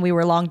Dublin, and we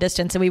were long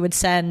distance, and we would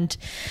send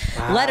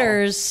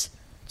letters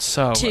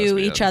to lesbian.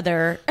 each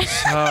other.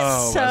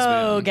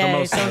 So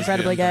gay, so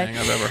incredibly gay.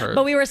 I've ever heard.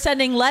 But we were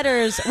sending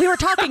letters. We were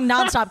talking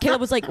nonstop.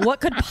 Caleb was like, what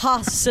could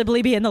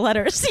possibly be in the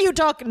letters? You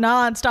talk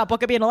nonstop.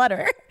 What could be in a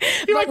letter?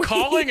 You're like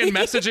calling and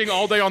messaging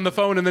all day on the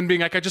phone and then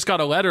being like, I just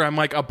got a letter. I'm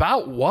like,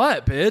 about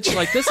what, bitch?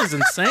 Like, this is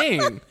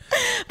insane.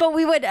 But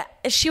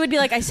she would be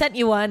like, I sent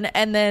you one.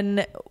 And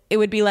then it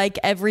would be like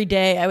every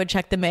day I would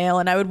check the mail,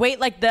 and I would wait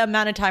like the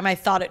amount of time I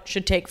thought it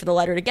should take for the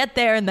letter to get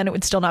there. And then it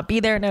would still not be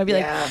there. And I would be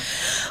like,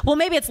 well,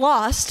 maybe it's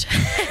lost.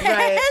 Right.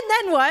 And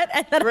then what?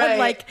 And then I'm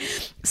like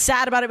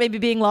sad about it maybe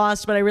being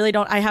lost, but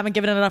I haven't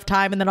given it enough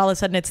time. And then all of a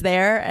sudden it's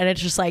there, and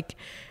it's just like,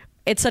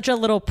 it's such a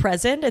little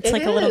present. It's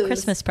like a little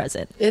Christmas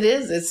present. It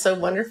is. It's so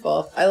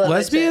wonderful. I love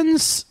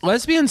lesbians.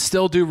 Lesbians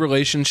still do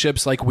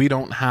relationships like we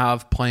don't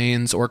have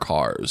planes or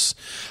cars.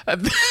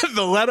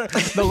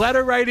 the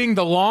letter writing,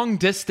 the long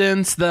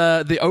distance,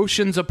 the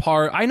oceans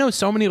apart. I know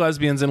so many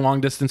lesbians in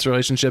long distance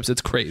relationships.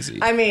 It's crazy.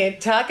 I mean,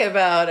 talk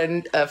about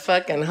a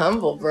fucking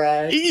humble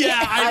brag. Yeah,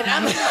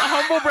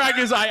 humble brag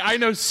is I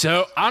know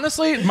so.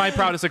 Honestly, my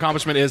proudest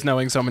accomplishment is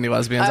knowing so many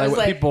lesbians. I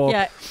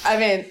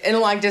mean, in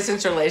long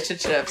distance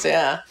relationships,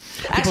 yeah.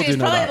 Actually, it's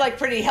probably like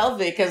pretty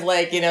healthy because,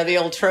 like, the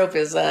old trope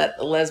is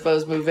that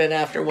lesbos move in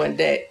after one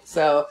date.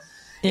 So,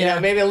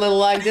 maybe a little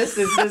long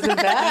distance isn't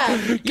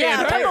bad. A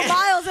couple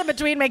miles in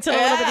between makes it a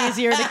little bit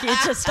easier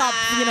to stop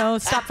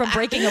from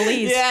breaking a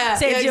lease. Yeah,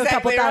 saves you a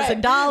couple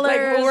 $1,000. Like,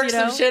 we'll work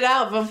some shit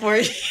out before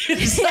you.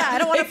 I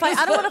don't want to fight.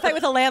 I don't want to fight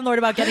with a landlord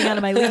about getting out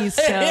of my lease.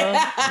 So.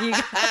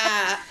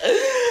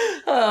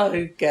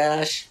 Oh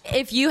gosh!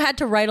 If you had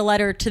to write a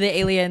letter to the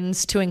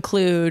aliens to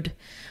include,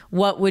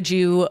 what would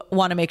you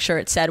want to make sure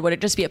it said? Would it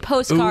just be a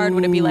postcard? Ooh.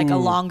 Would it be like a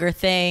longer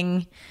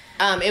thing?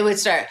 It would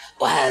start,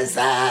 what's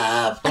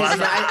up?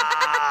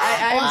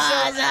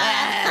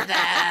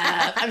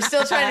 I'm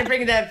still trying to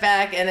bring that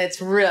back, and it's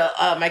real.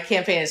 My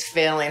campaign is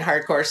failing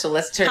hardcore, so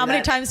let's turn. How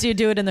many times do you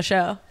do it in the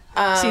show?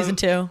 Season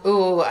 2?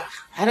 Ooh,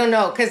 I don't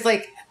know, because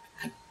I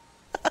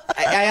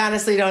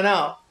honestly don't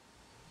know.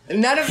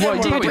 None of them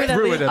were.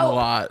 Threw it in a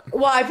lot.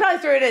 Well, I probably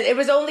threw it in. It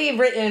was only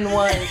written in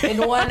one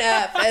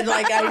app, and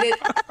I did,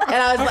 and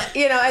I was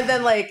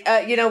like,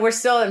 and then we're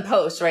still in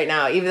post right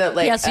now, even though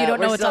so you don't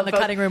know what's on the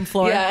cutting room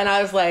floor. Yeah, and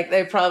I was like,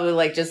 they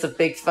probably just a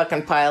big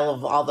fucking pile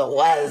of all the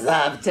what's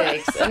up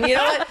takes, and you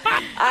know what?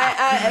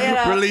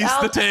 Release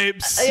the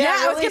tapes.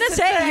 I was gonna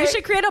say you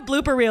should create a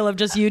blooper reel of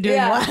just you doing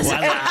what's up.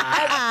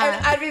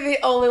 And I'd be the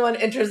only one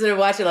interested in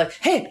watching. Like,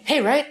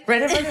 hey, right,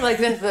 everybody, like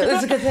this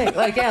is a good thing.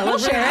 Like, yeah,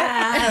 let's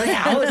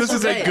share it. This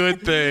is a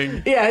good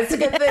thing. Yeah, it's a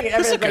good thing.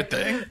 This is a good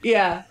thing.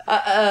 Yeah.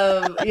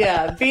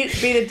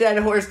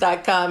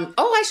 Beatitdeadhorse.com.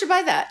 Oh, I should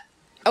buy that.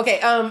 Okay,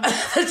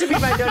 that should be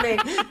my domain.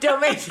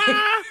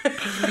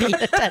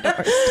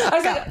 Beatitdeadhorse.com. I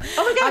was like,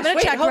 oh my gosh, I'm going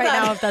to check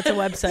now if that's a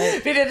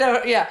website.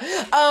 Yeah.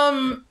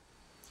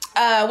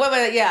 What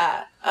was it?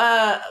 Yeah.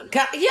 I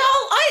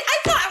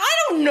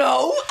don't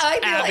know. I'd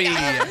be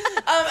Abby.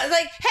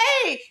 like,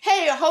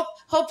 hey, hope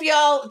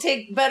y'all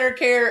take better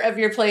care of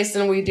your place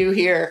than we do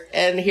here,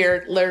 and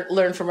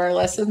learn from our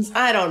lessons.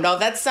 I don't know.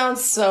 That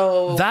sounds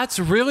so. That's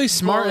really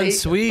smart and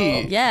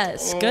sweet.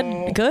 Yes, good.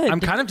 I'm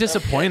kind of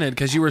disappointed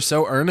because you were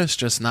so earnest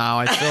just now.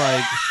 I feel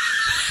like.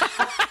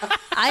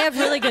 I have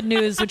really good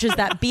news, which is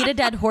that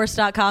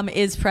beatitdeadhorse.com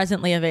is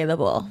presently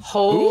available.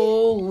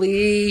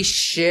 Holy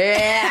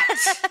shit.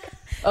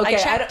 Okay, I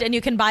checked, and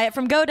you can buy it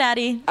from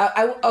GoDaddy.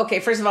 Okay,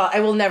 first of all, I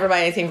will never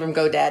buy anything from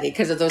GoDaddy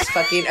because of those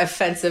fucking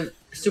offensive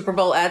Super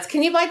Bowl ads.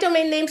 Can you buy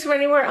domain names from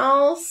anywhere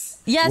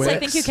else? Yes, Wix? I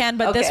think you can,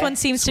 but this one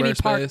seems to be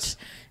parked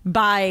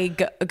by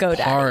GoDaddy.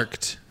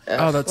 Parked.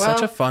 Oh, that's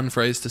such a fun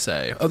phrase to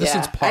say. Oh, this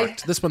one's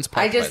parked. This one's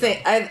parked.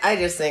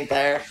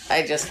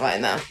 I just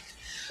find them.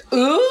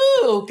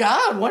 Ooh,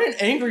 God, what an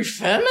angry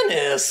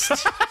feminist.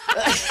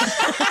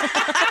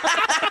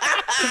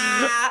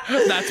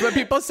 That's what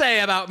people say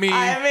about me.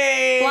 I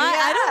mean,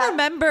 I don't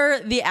remember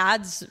the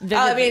ads vividly.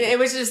 I mean, it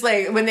was just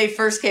like when they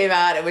first came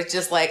out, it was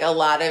just like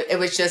it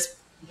was just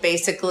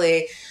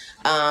basically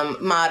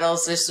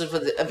models just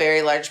with a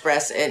very large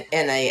breast and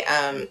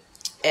a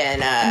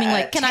and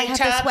can I have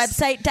this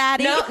website,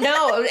 Daddy?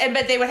 No,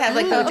 but they would have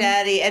like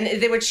GoDaddy, and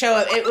they would show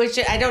up. It was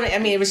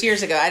it was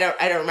years ago. I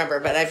don't remember,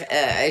 but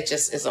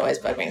it's always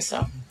bugged me.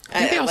 So I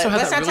think they also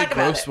had that really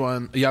gross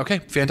one. Yeah, okay,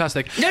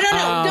 fantastic. No,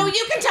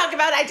 you can talk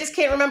about it. I just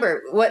can't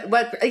remember what.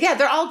 Yeah,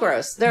 they're all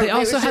gross. They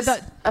also had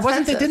that.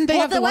 Didn't they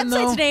have the one though?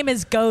 The website's name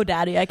is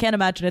GoDaddy. I can't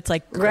imagine it's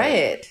like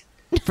right.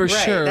 For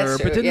sure.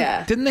 But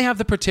didn't they have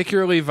the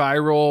particularly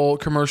viral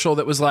commercial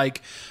that was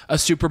like a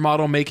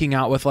supermodel making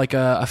out with like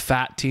a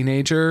fat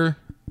teenager?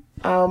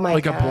 Oh my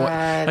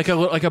God.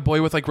 Like a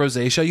boy with like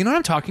rosacea. You know what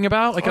I'm talking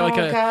about? God.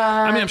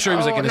 I mean, I'm sure he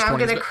was like in his 20s. I'm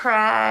going to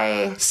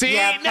cry. See?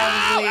 Yeah, no!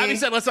 Abby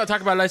said, let's not talk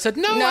about it. I said,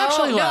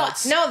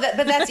 let's. No,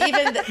 but that's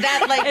even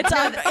that like.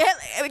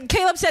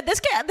 Caleb said,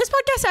 this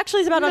podcast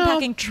actually is about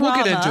unpacking trauma.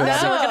 We'll get into it.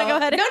 So we're going to go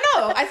ahead.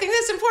 No, I think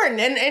that's important.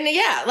 And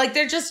yeah, like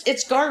they're just,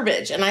 it's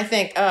garbage. And I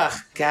think, oh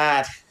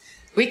God,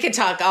 we could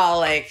talk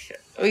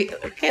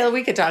Caleb,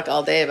 we could talk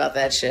all day about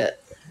that shit.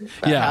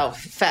 How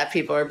fat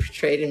people are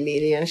portrayed in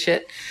media and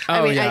shit.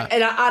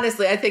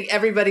 Honestly, I think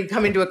everybody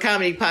coming to a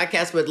comedy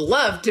podcast would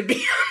love to be on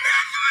that.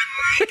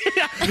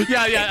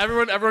 yeah.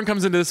 Everyone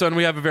comes into this one.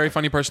 We have a very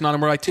funny person on,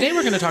 and we're like, today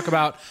we're going to talk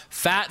about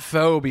fat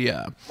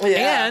phobia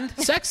and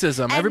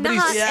sexism. And everybody's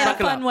not in a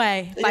fun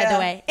way, by the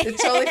way.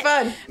 It's totally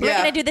fun. We're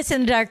going to do this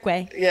in a dark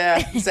way.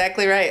 Yeah,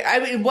 exactly right. I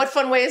mean, what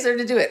fun way is there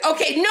to do it?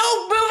 Okay,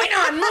 no, moving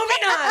on.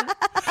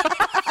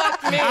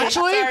 Fuck me.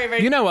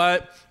 Actually, you know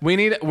what?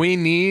 We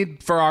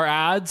need for our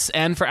ads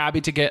and for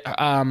Abby to get.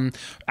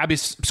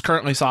 Abby's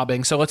currently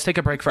sobbing, so let's take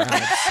a break for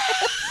ads.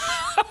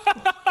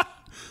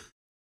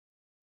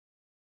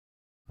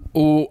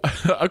 Ooh,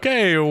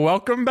 okay,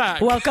 welcome back.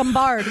 Welcome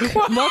Bark.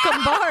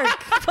 Welcome Bark.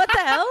 What the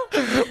hell?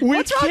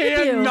 What's wrong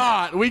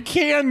with you? We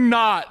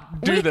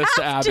cannot do this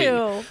to Abby.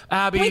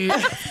 Abby, we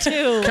have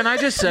to. Can I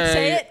just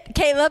say it,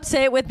 Caleb?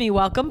 Say it with me.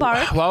 Welcome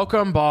Bark.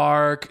 Welcome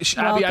Bark.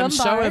 Abby, I'm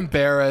so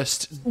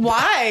embarrassed.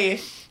 Why?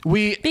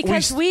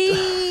 Because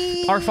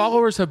our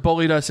followers have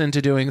bullied us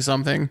into doing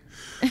something.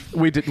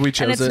 We chose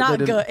it. And it's not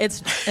good.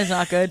 It's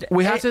not good.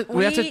 We have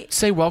to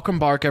say welcome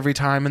Bark every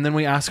time, and then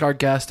we ask our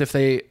guest if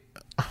they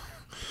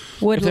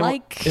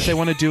if they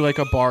want to do like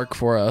a bark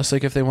for us,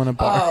 like if they want to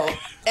bark. Oh,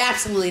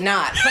 absolutely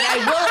not. But I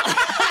will.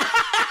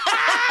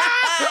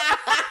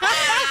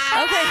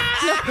 Okay,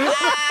 no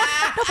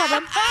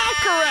problem.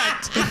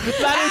 Correct.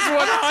 That is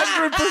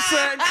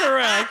 100%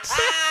 correct.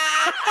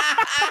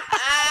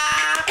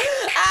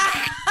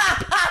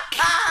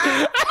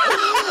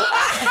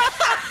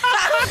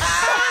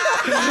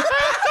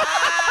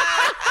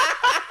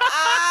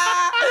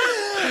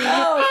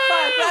 Oh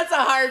fuck, that's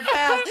a hard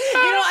pass.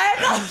 You know,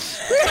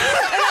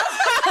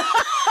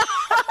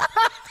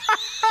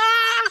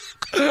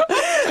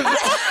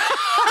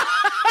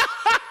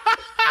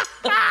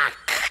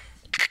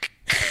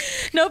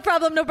 No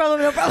problem. The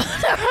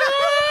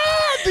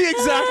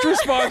exact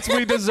response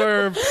we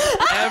deserve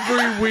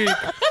every week.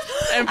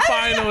 And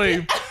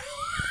finally,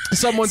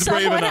 someone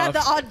brave enough. Had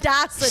the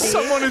audacity.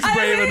 Someone is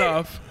brave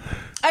enough.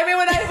 I mean,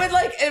 when I would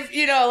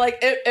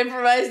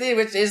improvising,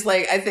 which is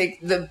like, I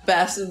think the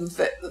best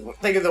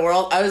thing in the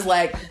world, I was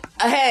like,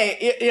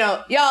 hey,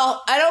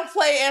 y'all, I don't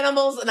play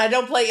animals and I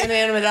don't play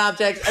inanimate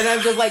objects. And I'm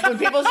just like, when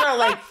people start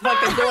like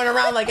fucking going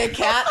around like a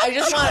cat, I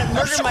just want to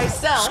murder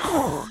myself.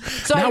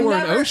 So now we're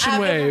an ocean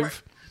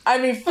wave. I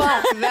mean,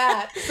 fuck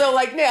that. So,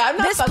 like, yeah, I'm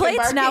not this fucking plate's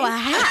barking. now a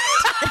hat.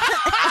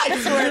 I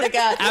swear to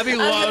God. Abby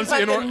loves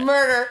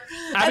murder.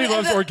 Abby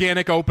loves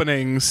organic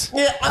openings.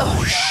 Yeah.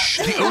 Oh,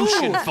 the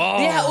ocean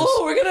falls. Yeah.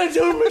 Oh, we're gonna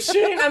do a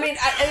machine. I mean,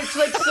 it's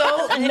like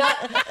so.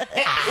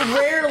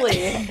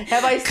 Rarely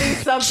have I seen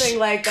something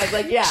like that.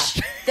 Like, yeah,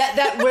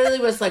 that really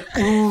was like,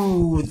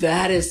 ooh,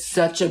 that is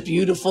such a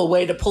beautiful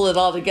way to pull it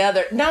all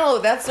together. No,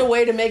 that's a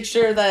way to make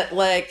sure that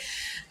like.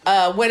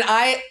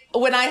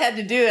 When I had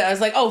to do it, I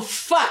was like, oh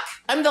fuck,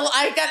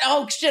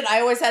 oh shit,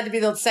 I always had to be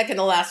the second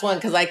to last one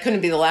because I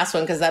couldn't be the last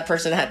one because that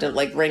person had to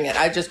like ring it.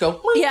 I'd just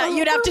go, yeah,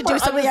 you'd have to do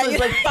something. It was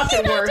like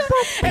fucking worse.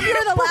 If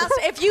you're the last,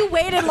 if you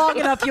waited long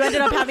enough, you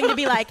ended up having to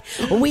be like,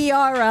 we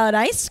are an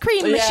ice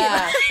cream machine.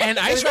 Yeah. And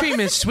ice cream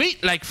is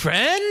sweet like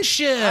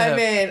friendship. I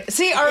mean,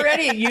 see,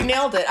 already you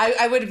nailed it.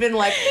 I would have been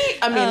like,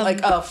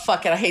 oh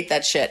fuck it, I hate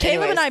that shit.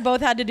 Caleb and I both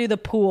had to do the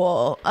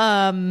pool.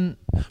 And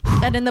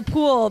in the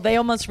pool, they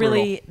almost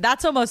really,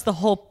 that's almost the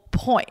whole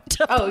point.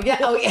 Oh yeah.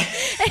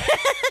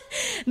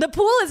 The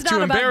pool is not to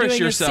about embarrass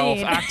doing yourself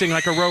a scene. acting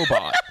like a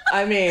robot.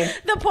 I mean,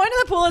 the point of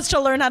the pool is to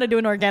learn how to do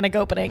an organic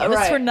opening. It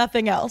is for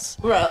nothing else.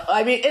 Well,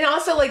 I mean, and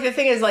also like the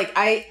thing is like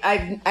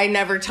I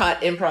never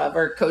taught improv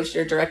or coached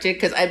or directed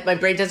because my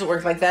brain doesn't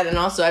work like that. And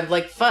also I'm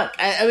like, fuck.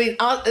 I mean,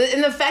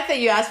 and the fact that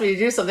you asked me to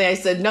do something, I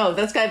said no.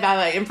 That's kind of how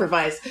I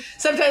improvise.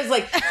 Sometimes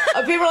like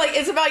people are like,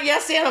 it's about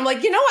yes and. I'm like,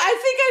 I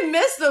think I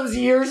missed those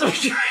years of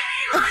training.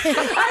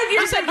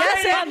 You said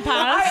yes and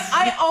pass.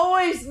 I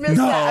always miss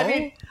that. I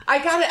mean, I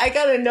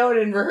got a note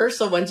in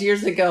rehearsal once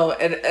years ago,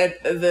 and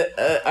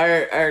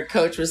our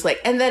coach was like,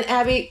 and then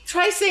Abby,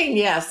 try saying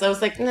yes. I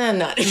was like, nah,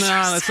 not. No,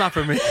 that's not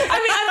for me. I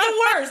mean, I'm the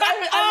worst.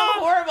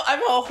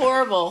 I'm a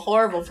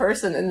horrible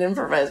person and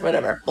improvise,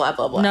 whatever, blah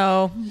blah blah.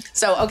 No.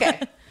 So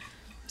okay.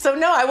 So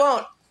no, I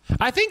won't.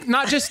 I think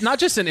not just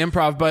in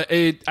improv, but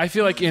I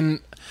feel like in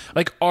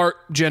like art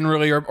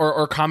generally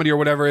or comedy or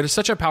whatever, it is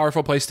such a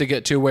powerful place to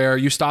get to where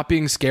you stop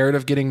being scared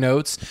of getting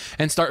notes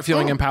and start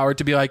feeling empowered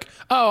to be like,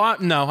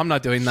 I'm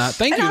not doing that.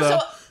 Thank you, though.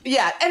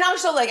 Yeah, and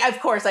also, like, of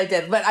course I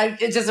did, but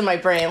it's just in my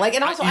brain. Like,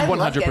 and also, I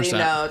love getting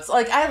notes.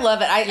 Like, I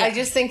love it. I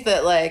just think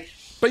that, like...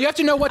 But you have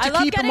to know what to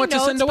keep and what to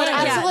send away.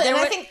 Absolutely, and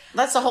I think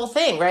that's the whole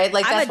thing, right?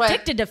 Like, I'm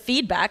addicted to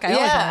feedback. I always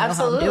want to know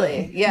how I'm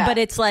doing. Yeah, but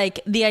it's like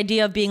the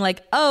idea of being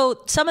like,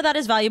 some of that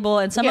is valuable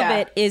and some of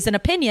it is an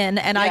opinion,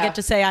 and I get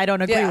to say I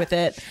don't agree with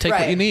it. Take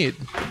what you need.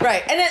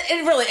 Right,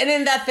 and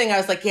in that thing, I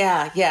was like,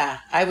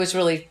 I was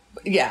really,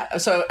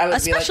 So I would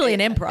especially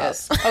be like, in improv.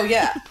 Yes. Oh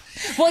yeah.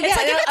 Well, it's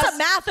like if it's a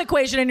math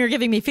equation and you're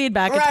giving me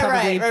feedback, it's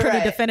probably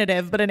pretty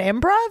definitive. But an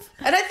improv,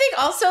 and I think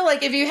also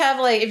like if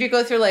you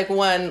go through like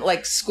one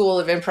like school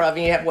of improv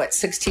and you have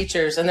 6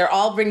 teachers and they're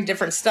all bringing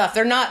different stuff.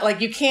 They're not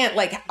like you can't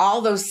like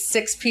all those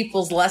 6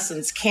 people's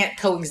lessons can't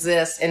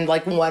coexist in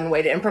like one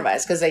way to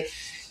improvise because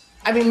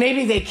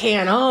maybe they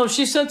can. Oh,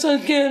 she said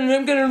something and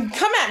I'm going to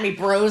come at me,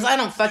 bros. I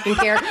don't fucking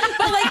care.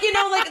 But like,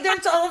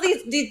 there's all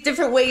these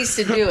different ways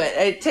to do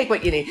it. Take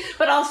what you need.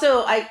 But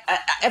also, I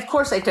of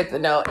course I took the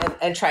note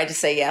and tried to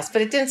say yes,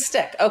 but it didn't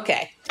stick.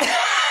 Okay.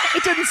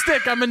 It didn't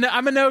stick. I'm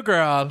a no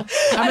girl.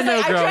 I'm a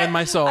no girl in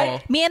my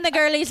soul. Me and the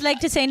girlies like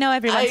to say no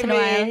every once in a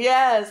while.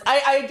 Yes,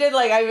 I did.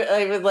 Like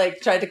I would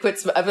like try to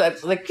quit. I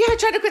was like, I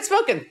tried to quit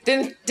smoking.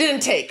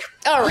 Didn't take.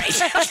 All right,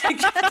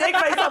 take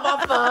myself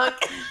off the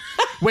hook.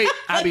 Wait,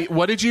 Abby,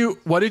 what did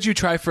you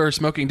try for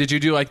smoking? Did you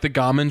do like the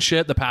gum and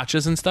shit, the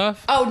patches and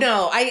stuff? Oh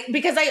no, I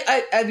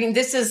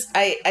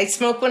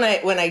smoke when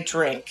I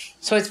drink,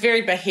 so it's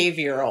very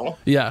behavioral.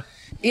 Yeah.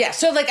 Yeah,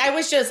 so like I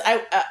was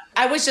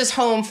just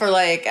home for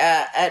like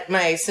at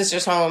my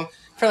sister's home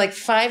for like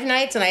 5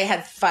 nights, and I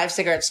had 5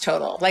 cigarettes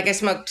total. Like I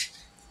smoked,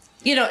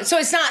 so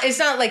it's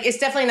not like it's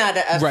definitely not a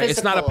right. Physical,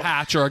 it's not a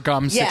patch or a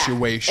gum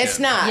situation. It's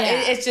not.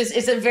 Yeah.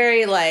 It's a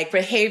very like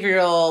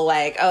behavioral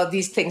like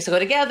these things go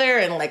together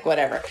and like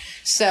whatever.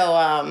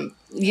 So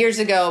years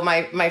ago,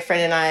 my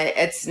friend and I,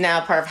 it's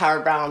now part of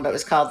Howard Brown, but it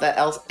was called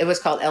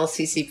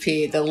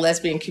LCCP, the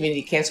Lesbian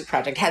Community Cancer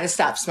Project, had to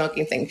stop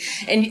smoking thing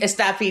and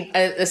stopping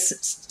a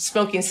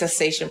smoking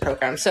cessation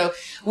program. So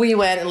we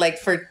went and like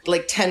for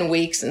like 10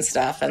 weeks and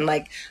stuff, and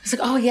like I was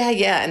like, oh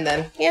yeah, and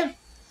then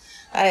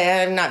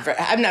I'm not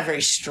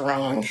very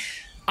strong.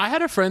 I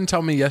had a friend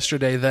tell me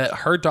yesterday that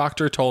her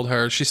doctor told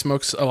her, she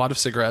smokes a lot of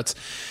cigarettes,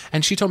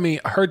 and she told me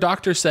her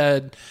doctor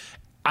said,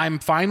 I'm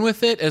fine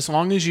with it as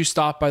long as you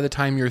stop by the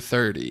time you're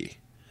 30.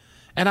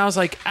 And I was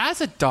like,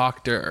 as a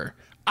doctor,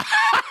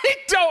 I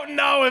don't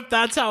know if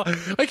that's how,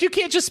 like, you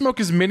can't just smoke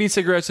as many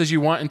cigarettes as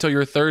you want until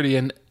you're 30.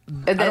 And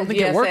I don't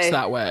think it works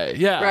that way.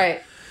 Yeah.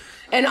 Right.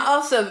 And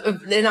also,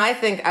 and I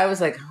think I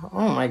was like,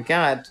 oh my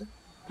God.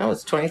 That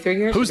was 23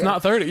 years Who's ago.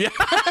 not 30? Yeah.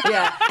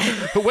 Yeah.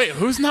 But wait,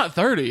 who's not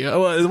 30?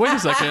 Wait a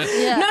second.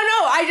 Yeah. No,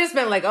 I just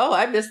meant like,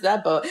 I missed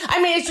that boat. I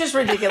mean, it's just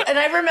ridiculous. And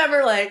I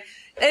remember like,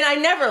 and I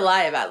never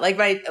lie about it.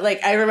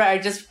 I remember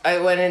I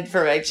went in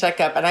for my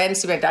checkup and I hadn't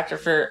seen my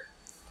doctor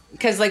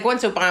because like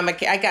once Obama,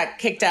 I got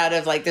kicked out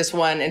of like this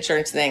one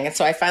insurance thing. And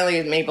so I finally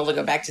am able to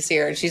go back to see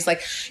her. And she's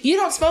like, you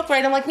don't smoke,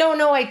 right? I'm like, no,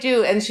 I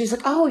do. And she's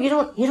like, oh, you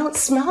don't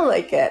smell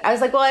like it. I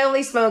was like, well, I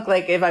only smoke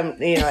like if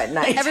I'm, at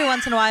night. Every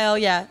once in a while,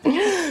 yeah.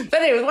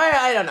 But anyway,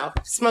 I don't know.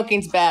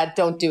 Smoking's bad.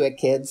 Don't do it,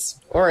 kids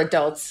or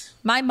adults.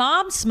 My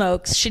mom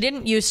smokes. She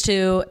didn't used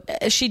to.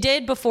 She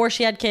did before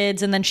she had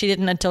kids, and then she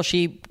didn't until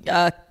she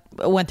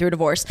went through a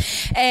divorce,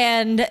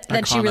 and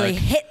then she really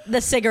hit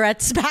the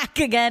cigarettes back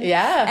again.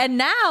 Yeah. And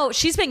now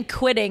she's been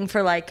quitting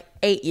for like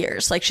 8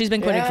 years. Like she's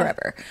been quitting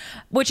forever,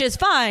 which is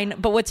fine.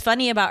 But what's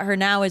funny about her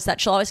now is that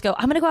she'll always go,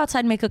 I'm going to go outside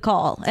and make a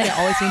call. And it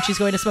always means she's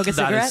going to smoke a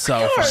cigarette. That is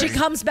so funny. She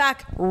comes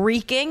back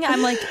reeking.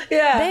 I'm like,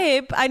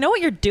 babe, I know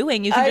what you're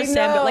doing. You can just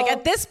stand. But like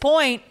at this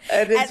point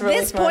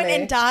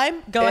in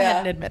time, go ahead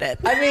and admit it.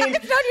 I mean, I've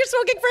known you're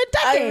smoking for a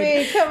decade.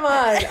 I mean, come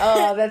on.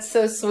 Oh, that's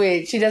so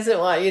sweet. She doesn't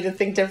want you to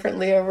think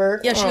differently of her.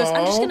 Yeah, she goes,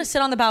 I'm just going to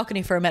sit on the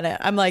balcony for a minute.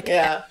 I'm like,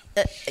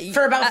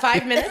 for about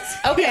 5 minutes?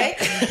 Okay.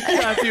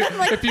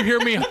 If you hear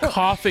me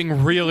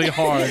coughing really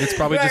hard, it's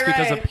probably just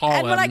because of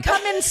pollen. And when I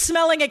come in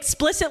smelling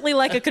explicitly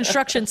like a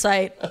construction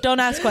site, don't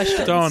ask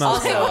questions. Don't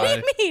ask why. What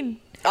do you mean?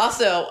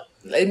 Also,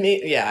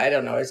 I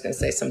don't know. I was going to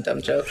say some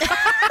dumb joke.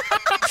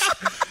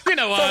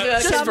 know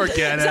what? Just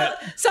forget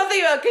it.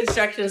 Something about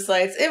construction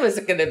sites. It was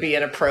going to be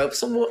inappropriate.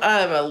 So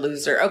I'm a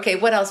loser. Okay,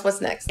 what else?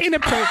 What's next?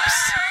 Inappropriate.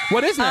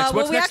 What is next?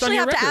 What's we next on actually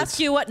your have records? to ask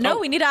you what. No,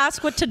 we need to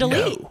ask what to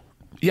delete. No.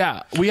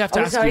 Yeah, we have to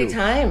ask sorry, you.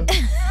 time.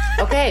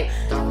 Okay.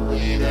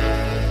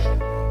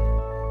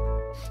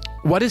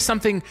 What is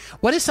something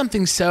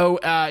so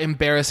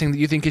embarrassing that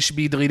you think it should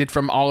be deleted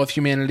from all of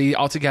humanity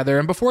altogether?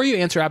 And before you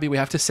answer, Abby, we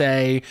have to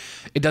say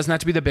it doesn't have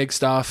to be the big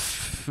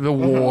stuff, the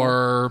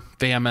war,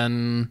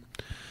 famine,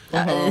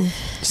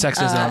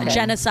 sexism,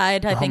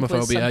 genocide. I think was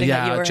something that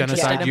you were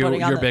genocide.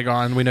 You're big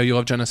on. We know you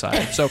love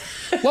genocide. So,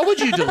 what would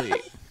you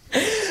delete?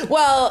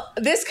 Well,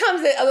 this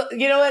comes,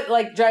 you know what,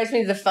 like, drives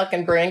me to the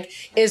fucking brink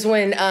is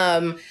when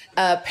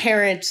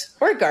parents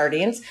or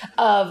guardians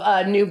of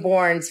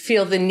newborns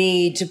feel the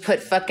need to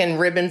put fucking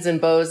ribbons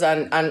and bows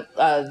on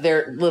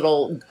their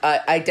little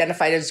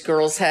identified as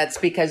girls' heads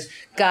because,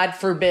 God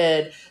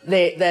forbid,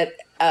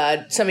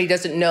 somebody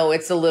doesn't know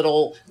it's a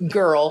little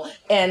girl,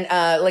 and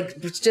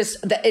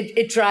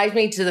it drives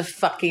me to the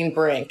fucking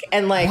brink.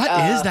 And like,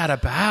 what is that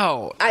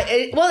about?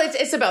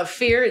 It's about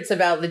fear. It's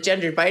about the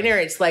gender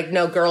binary. It's like,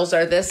 no, girls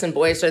are this and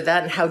boys are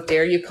that, and how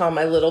dare you call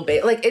my little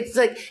baby? Like,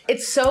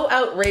 it's so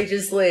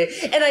outrageously.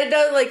 And I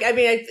know, like, I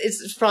mean,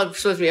 it's probably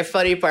supposed to be a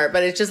funny part,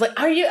 but it's just like,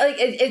 are you like?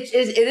 It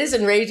is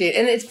enraging,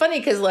 and it's funny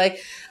because like,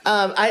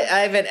 I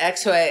have an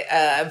ex who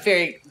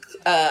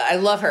I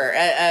love her,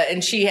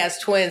 and she has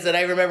twins, and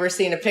I remember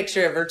seeing a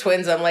picture of her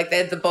twins. I'm like, they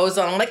had the bows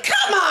on. I'm like,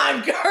 come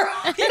on, girl,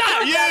 not you.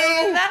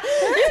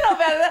 You know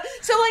better than that.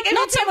 So like,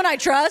 not someone I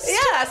trust.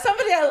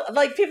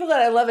 Yeah, people that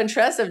I love and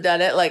trust have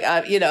done it. Like,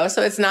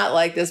 so it's not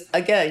like this.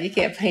 Again, you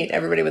can't paint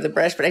everybody with a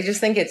brush, but I just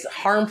think it's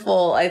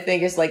harmful. I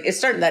think it's like it's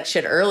starting that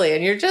shit early,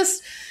 and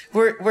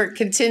we're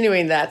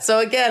continuing that. So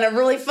again, a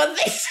really fun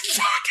thing to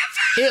talk about.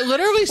 It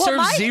literally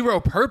serves zero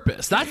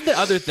purpose. That's the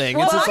other thing.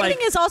 Well, my thing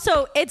is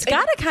also it's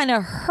got to kind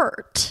of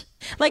hurt.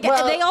 Like they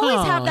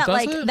always have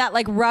that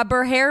like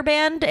rubber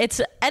hairband.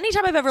 It's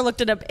anytime I've ever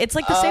looked it up, it's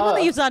like the same one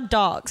they use on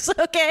dogs.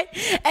 Okay,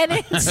 and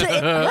it hurts.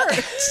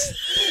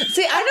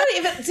 See, I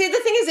don't even see. The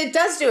thing is, it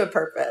does do a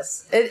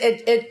purpose.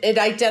 It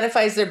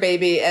identifies their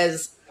baby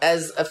as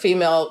a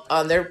female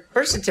on their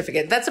birth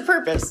certificate. That's a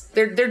purpose.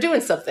 They're doing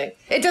something.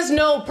 It does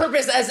no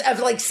purpose of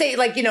like, say,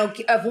 like,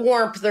 of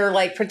warmth or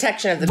like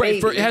protection of the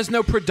baby. It has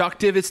no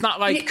productive. It's not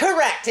like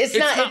correct. It's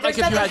not like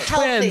if you had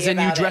twins and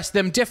you dress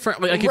them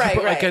differently. Like if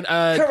you put like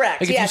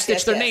correct. Like if you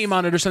stitch their name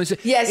on it or something.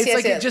 It's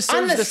like it just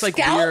serves this like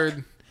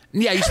weird.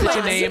 Yeah, you stitch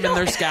a name in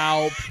their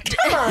scalp.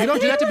 You don't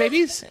do that to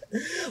babies?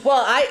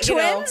 Well,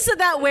 twins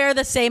that wear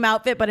the same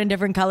outfit but in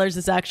different colors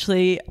is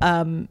actually.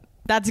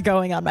 That's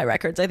going on my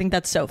records. I think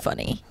that's so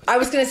funny. I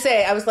was going to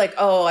say, I was like,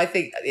 oh, I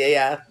think,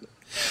 yeah.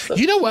 So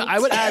you know what? I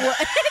would add.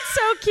 It's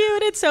so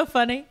cute. It's so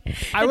funny.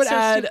 I would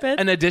add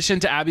an addition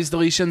to Abby's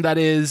deletion that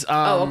is.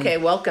 Okay.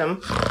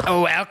 Welcome.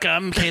 Oh,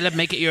 welcome, Caleb.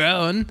 Make it your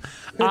own.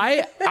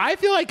 I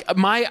feel like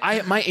my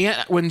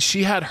aunt, when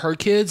she had her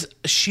kids,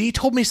 she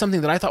told me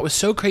something that I thought was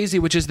so crazy,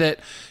 which is that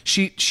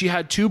she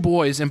had two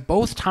boys, and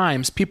both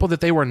times people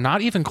that they were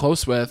not even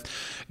close with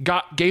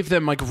gave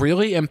them like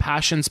really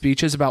impassioned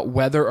speeches about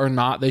whether or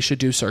not they should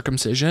do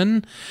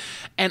circumcision.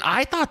 And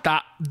I thought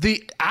that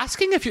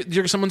asking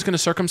if someone's going to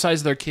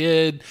circumcise their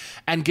kid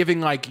and giving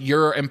like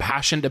your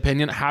impassioned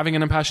opinion, having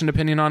an impassioned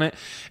opinion on it,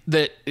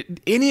 that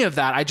any of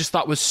that I just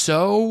thought was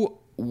so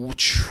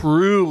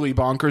truly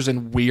bonkers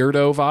and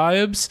weirdo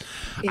vibes.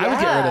 Yeah. I would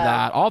get rid of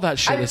that. All that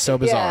shit is so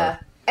bizarre. Yeah.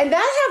 And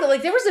that happened,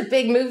 like, there was a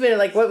big movement,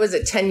 like, what was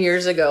it, 10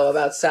 years ago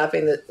about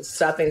stopping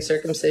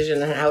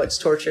circumcision and how it's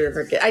torture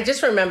for kids. I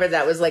just remember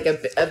that was, like,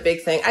 a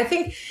big thing. I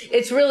think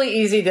it's really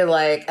easy to,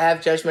 like,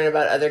 have judgment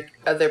about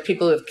other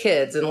people who have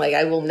kids. And, like,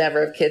 I will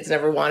never have kids,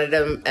 never wanted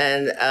them.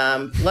 And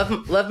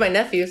love my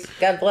nephews.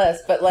 God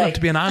bless. But, like... Love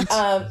to be an aunt.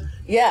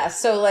 Yeah,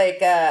 so,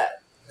 like...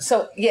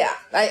 yeah.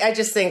 I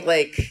just think,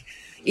 like...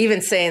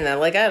 Even saying that,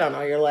 like, I don't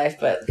know your life,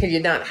 but could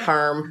you not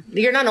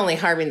you're not only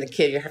harming the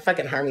kid, you're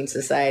fucking harming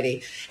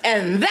society.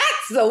 And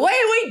that's the way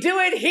we do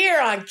it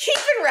here on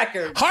Keeping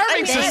Records.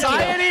 Harming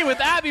society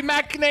with Abby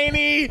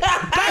McEnany.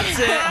 That's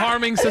it.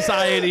 Harming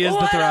society is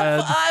the thread.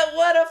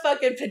 What a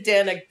fucking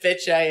pedantic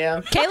bitch I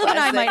am. Caleb and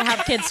I might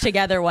have kids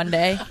together one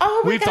day.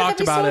 Oh, my God, that'd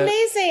be so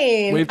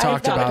amazing. We've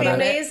talked about it. That would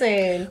be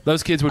amazing.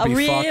 Those kids would be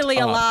really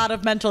fucked a up. lot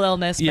of mental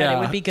illness, but it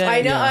would be good.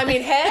 I know. Yeah. I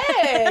mean,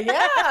 hey,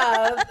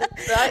 yeah.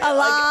 A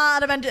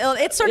lot of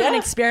it's sort of an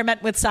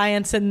experiment with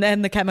science and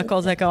then the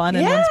chemicals that go on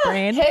in one's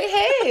brain.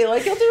 Hey,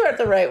 like you'll do it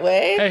the right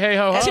way. Hey,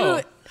 ho,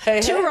 ho.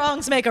 Two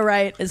wrongs make a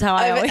right is how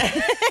I always.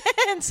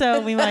 And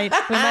so we might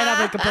have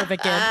like a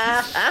perfect kid.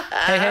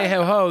 Hey,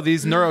 ho, ho!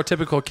 These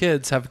neurotypical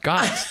kids have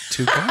got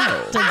to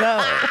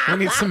go. We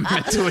need some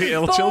mentally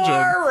ill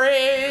children.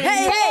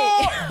 Hey!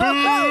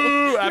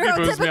 Boo!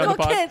 Abby boos me on the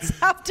pod. Kids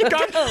have to go.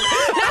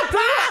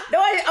 No,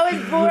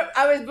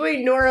 I was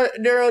booing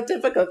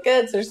neurotypical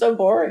kids. They're so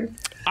boring.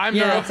 I'm a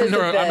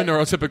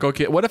neurotypical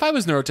kid. What if I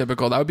was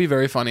neurotypical? That would be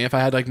very funny if I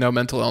had like no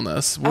mental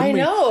illness.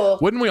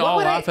 Wouldn't we all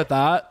laugh at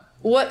that?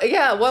 What?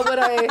 Yeah. What would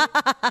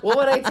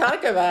I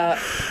talk about?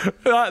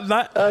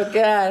 Oh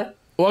God.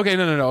 Well, okay,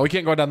 no. We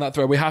can't go down that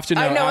thread. We have to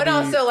know. I know, Abby,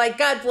 and also, like,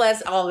 God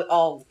bless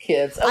all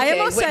kids. Okay, I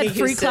almost Whitney said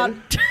free clap.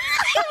 Houston.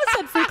 I almost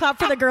said free clap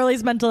for the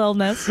girlies' mental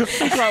illness.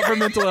 Free clap for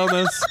mental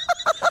illness.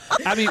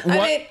 Abby, what?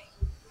 I mean,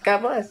 God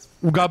bless.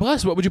 God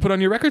bless. What would you put on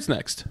your records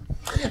next?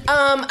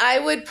 I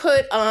would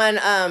put on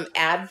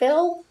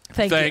Advil.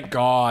 Thank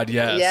God.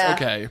 Yes. Yeah.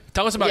 Okay.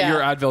 Tell us about your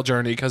Advil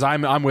journey, because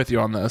I'm with you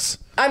on this.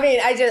 I mean,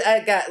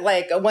 I got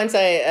like once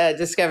I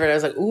discovered, I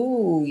was like,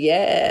 ooh,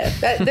 yeah.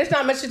 There's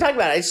not much to talk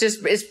about.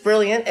 It's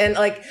brilliant. And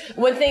like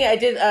one thing I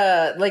did,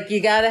 like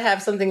you got to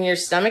have something in your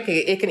stomach.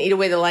 It can eat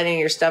away the lining in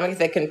your stomach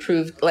that can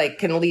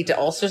can lead to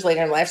ulcers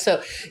later in life.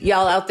 So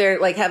y'all out there,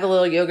 like have a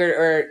little yogurt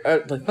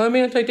or like I'm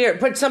anti-dairy.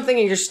 Put something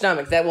in your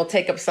stomach that will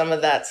take up some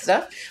of that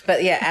stuff.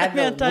 But yeah,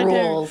 Advil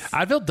rules.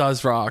 Advil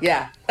does rock.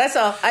 Yeah, that's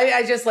all.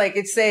 I just like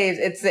it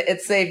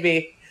saved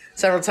me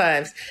several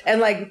times.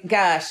 And like,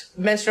 gosh,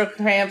 menstrual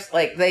cramps,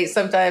 like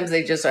sometimes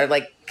they just are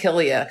like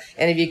kill you.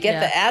 And if you get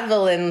the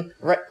Advil in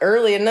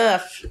early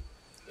enough,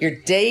 your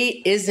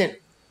day isn't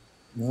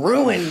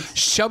ruined.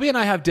 Shelby and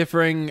I have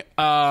differing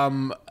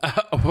opinions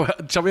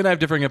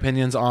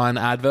on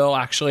Advil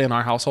actually in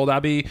our household,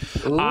 Abby.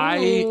 Ooh. I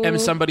am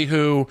somebody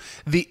who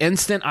the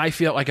instant I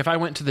feel like if I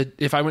went to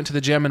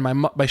the gym and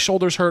my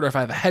shoulders hurt or if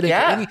I have a headache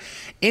or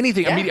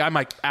anything immediately, I'm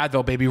like,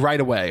 Advil baby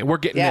right away. We're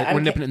getting it. We're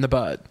nipping it in the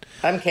bud.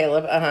 I'm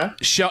Caleb.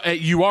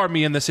 You are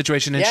me in this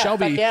situation. And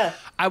Shelby,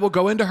 I will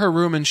go into her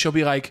room and she'll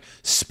be like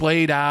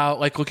splayed out,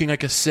 like looking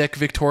like a sick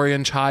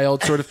Victorian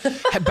child, sort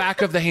of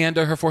back of the hand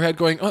to her forehead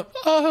going,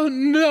 oh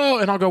no.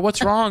 And I'll go,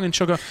 what's wrong? And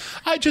she'll go,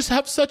 I just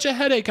have such a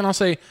headache. And I'll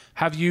say,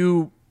 have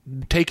you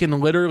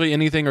taken literally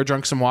anything or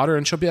drunk some water?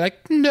 And she'll be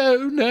like,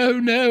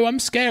 no, I'm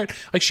scared.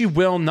 Like she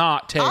will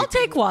not take. I'll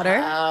take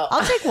water.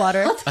 I'll take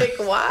water. I'll take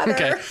water.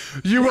 Okay.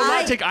 You will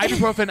not take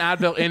ibuprofen,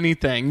 Advil,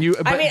 anything.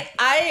 I mean,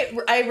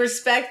 I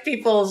respect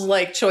people's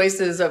like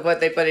choices of what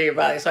they put in your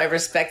body. So I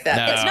respect that.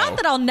 No. It's not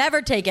that I'll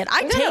never take it.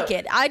 I take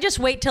it. I just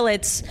wait till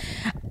it's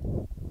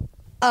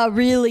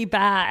really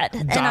bad.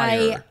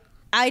 Dire. And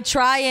I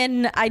try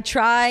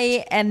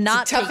and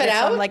not tough take it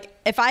out. So I'm like,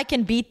 if I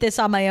can beat this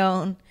on my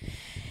own.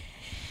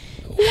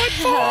 What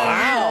for?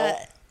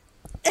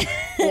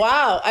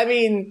 Wow. I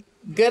mean,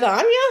 good on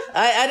you.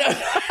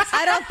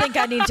 I don't think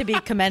I need to be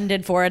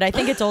commended for it. I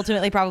think it's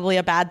ultimately probably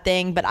a bad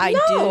thing, but I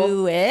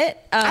do it.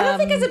 I don't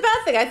think it's a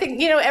bad thing. I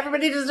think,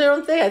 everybody does their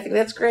own thing. I think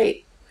that's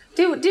great.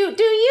 Do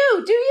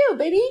you,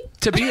 baby.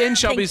 To be in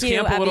Shelby's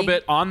camp a little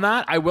bit on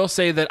that, I will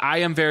say that I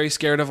am very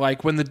scared of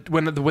like when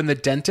the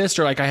dentist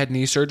or like I had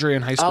knee surgery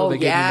in high school, they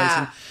gave me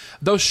medicine.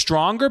 Those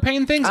stronger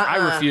pain things,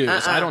 I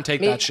refuse. I don't take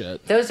that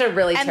shit. Those are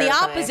really and terrifying.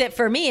 the opposite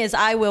for me is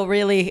I will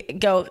really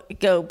go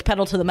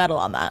pedal to the metal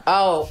on that.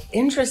 Oh,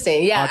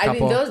 interesting. Yeah, I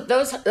mean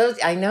those.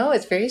 I know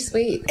it's very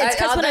sweet. It's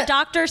because when a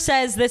doctor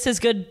says this is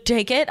good,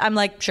 take it. I'm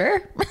like,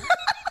 sure.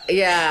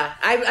 Yeah,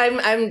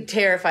 I'm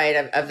terrified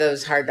of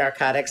those hard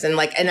narcotics, and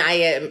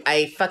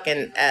I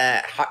fucking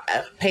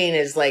pain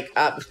is like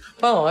I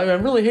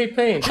really hate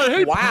pain.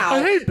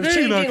 I hate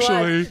pain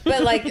actually.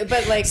 But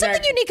like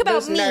something unique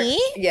about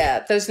me.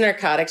 Those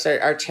narcotics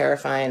are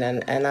terrifying,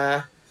 and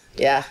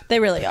they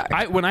really are.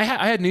 I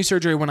had knee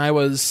surgery when I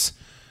was,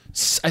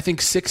 I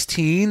think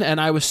 16,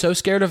 and I was so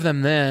scared of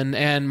them then.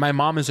 And my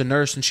mom is a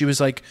nurse, and she was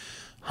like,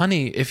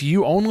 honey, if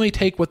you only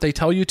take what they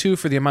tell you to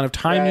for the amount of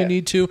time you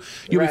need to,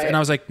 and I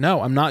was like,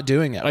 no, I'm not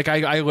doing it. Like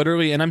I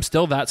literally, and I'm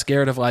still that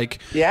scared of like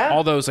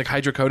all those like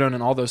hydrocodone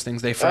and all those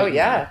things they frighten me.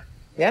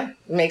 Yeah,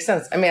 it makes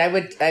sense. I mean,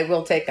 I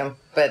will take them,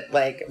 but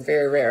like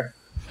very rare.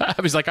 I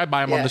was like, I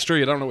buy them on the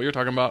street. I don't know what you're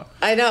talking about.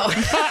 I know.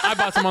 I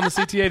bought some on the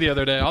CTA the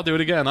other day. I'll do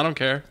it again. I don't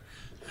care.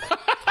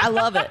 I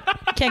love it.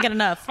 Can't get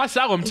enough. I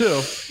sell them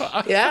too.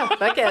 Yeah,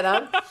 I get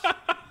them.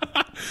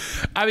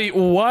 I mean,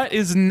 what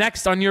is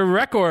next on your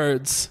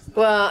records?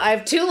 Well, I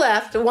have two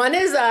left. One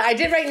is I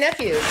did write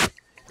nephews.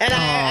 And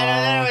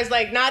I was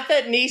like, not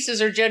that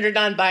nieces or gender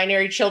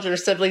non-binary children or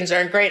siblings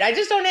aren't great. I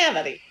just don't have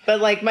any. But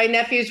like my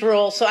nephews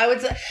rule. So I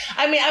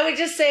would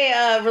just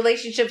say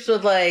relationships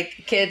with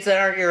like kids that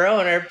aren't your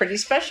own are pretty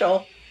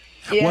special.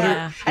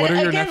 Yeah. What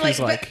are your nephews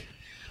like?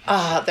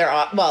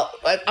 They're well.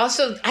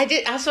 Also,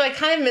 I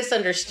kind of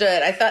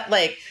misunderstood. I thought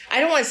like I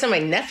don't want to send my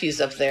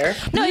nephews up there.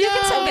 No, you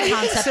can send the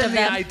concept of the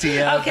them.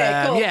 idea.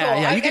 Okay, cool.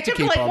 Yeah, you get to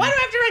keep like, them. Why do I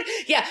have to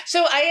write? Yeah,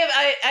 so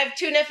I have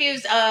two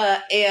nephews,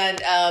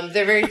 and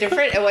they're very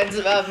different. One's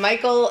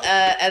Michael,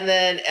 and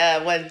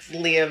then one's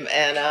Liam,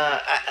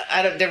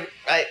 and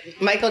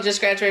Michael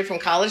just graduated from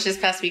college this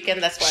past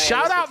weekend. That's why.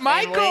 Shout out,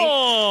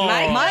 Michael!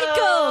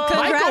 Michael,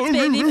 congrats,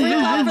 baby! Free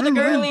clap for the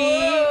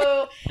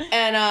girlie.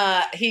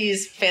 And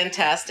he's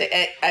fantastic.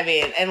 I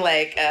mean, and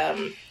like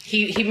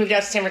he moved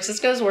out to San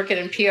Francisco, is working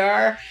in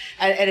PR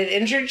at an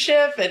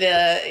internship,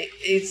 and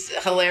he's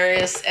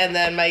hilarious. And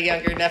then my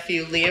younger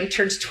nephew Liam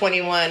turns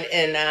 21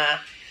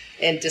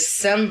 in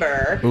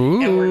December.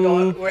 Ooh.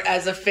 And we're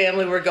as a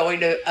family we're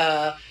going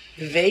to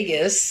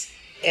Vegas,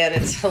 and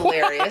it's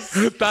hilarious.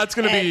 That's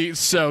gonna be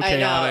so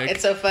chaotic. I know,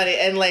 it's so funny.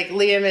 And like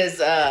Liam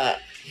is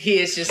he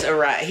is just a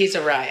riot. He's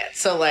a riot.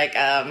 So like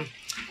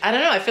I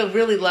don't know. I feel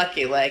really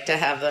lucky, like, to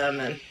have them,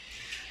 and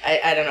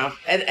I don't know.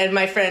 And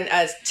my friend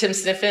Tim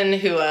Sniffen,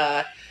 who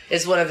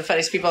is one of the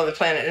funniest people on the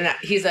planet, and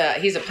he's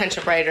a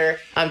pension writer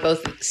on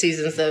both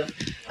seasons of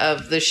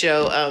the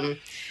show.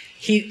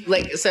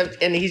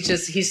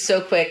 He's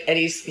so quick, and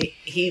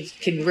he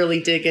can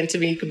really dig into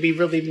me. He can be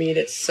really mean.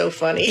 It's so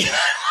funny.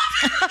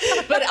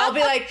 But I'll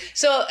be like,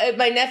 so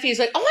my nephew's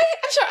like, oh,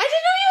 I'm sorry, I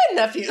didn't know you had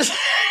nephews.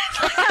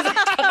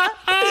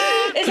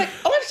 It's like,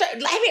 oh, I'm sorry. I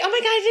mean, oh my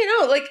God, I didn't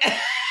know. Like,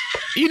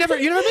 you never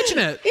mention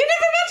it. You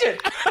never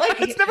mentioned.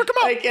 Like, it's never come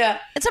up. Like, yeah,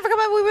 it's never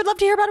come up. We would love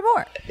to hear about it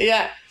more.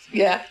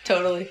 Yeah,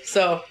 totally.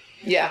 So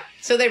yeah,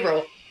 so they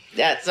roll.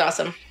 Yeah, it's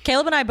awesome.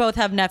 Caleb and I both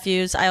have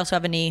nephews. I also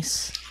have a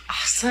niece.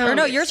 Awesome. Or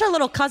no, yours are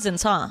little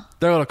cousins, huh?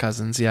 They're little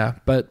cousins, yeah,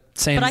 but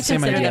same. But I same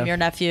consider idea. them your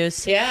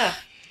nephews. Yeah.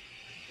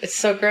 It's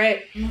so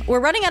great. We're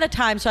running out of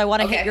time, so I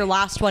want to hit your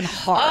last one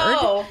hard.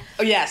 Oh,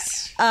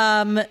 yes.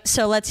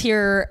 So let's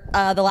hear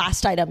the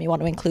last item you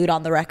want to include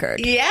on the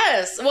record.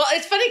 Yes. Well,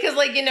 it's funny because,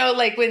 like,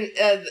 when,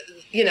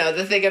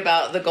 the thing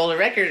about the Golden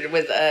Record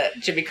with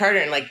Jimmy Carter,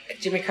 and, like,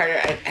 Jimmy Carter,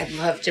 I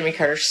love Jimmy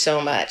Carter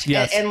so much.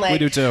 Yes, and like, we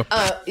do too.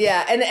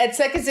 Yeah, and at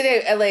Second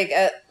City,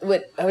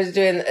 when I was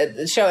doing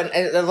the show,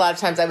 and a lot of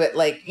times I would,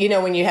 like,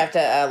 when you have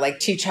to,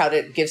 teach how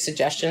to give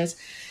suggestions.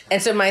 And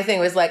so my thing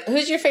was like,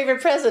 who's your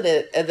favorite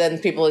president? And then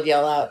people would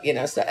yell out,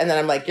 stuff. And then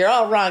I'm like, you're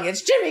all wrong.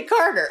 It's Jimmy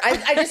Carter.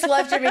 I just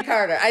love Jimmy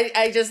Carter.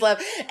 I just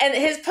love, and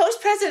his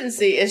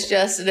post-presidency is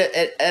just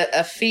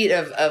a feat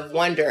of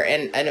wonder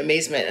and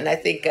amazement. And I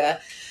think,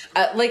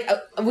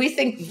 we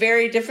think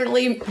very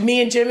differently,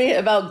 me and Jimmy,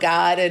 about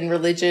God and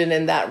religion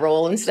and that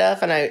role and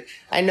stuff. And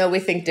I know we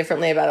think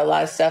differently about a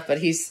lot of stuff, but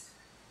he's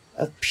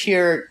a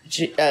pure,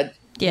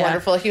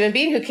 wonderful human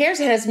being who cares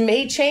and has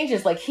made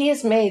changes. Like, he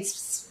has made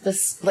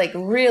this, like,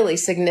 really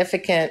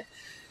significant,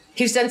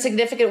 he's done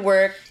significant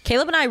work.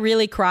 Caleb and I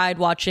really cried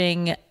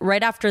watching,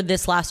 right after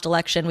this last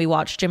election, we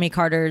watched Jimmy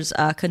Carter's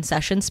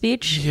concession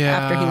speech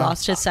after he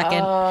lost his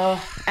second.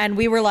 And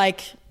we were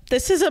like,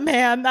 this is a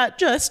man that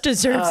just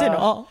deserves it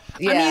all.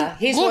 Yeah, I mean,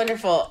 he's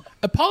wonderful.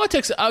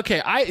 Politics, okay,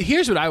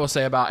 here's what I will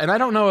say about, and I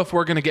don't know if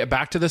we're going to get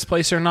back to this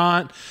place or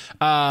not,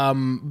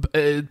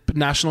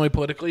 nationally,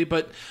 politically,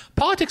 but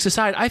politics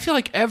aside, I feel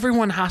like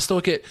everyone has to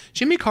look at,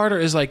 Jimmy Carter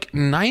is like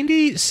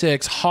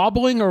 96,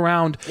 hobbling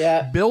around,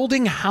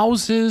 building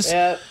houses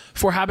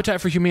for Habitat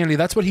for Humanity.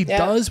 That's what he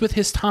does with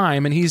his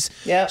time, and he's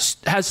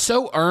has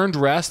so earned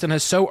rest and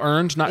has so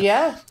earned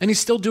and he's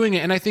still doing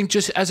it. And I think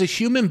just as a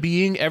human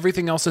being,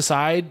 everything else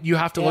aside, you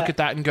have to look at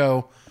that and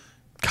go,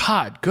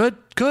 God, good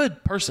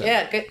person.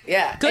 Yeah, good.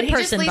 Yeah, good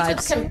person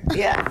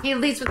vibes. He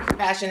leads with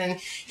compassion, and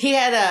he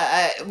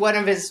had one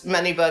of his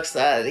many books.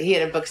 He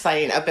had a book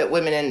signing up at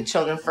Women and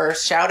Children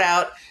First. Shout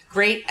out,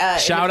 great.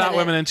 Shout out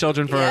Women and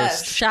Children First.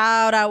 Yes.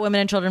 Shout out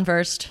Women and Children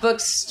First.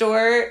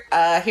 Bookstore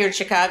here in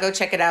Chicago.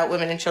 Check it out,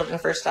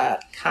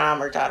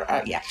 womenandchildrenfirst.com or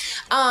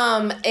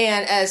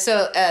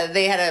so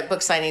they had a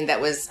book signing that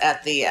was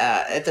at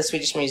the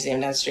Swedish Museum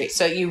down the street.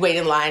 So you wait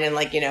in line, and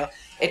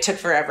it took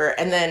forever,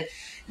 and then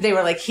they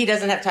were like, he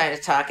doesn't have time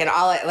to talk. And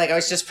I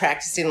was just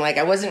practicing. Like,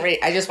 I wasn't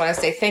ready. I just want to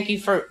say thank you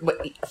for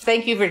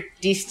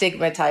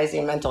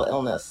destigmatizing mental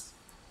illness.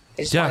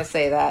 I just want to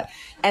say that.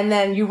 And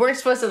then you weren't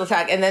supposed to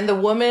talk. And then the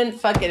woman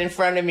fucking in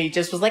front of me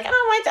just was like,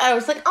 oh my God. I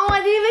was like, oh,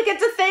 I didn't even get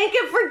to thank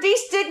him for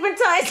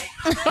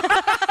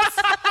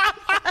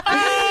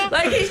destigmatizing.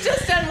 Like, he's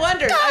just done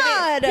wonders.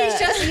 God.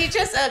 I mean, he's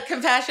just a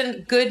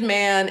compassionate, good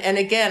man. And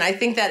again, I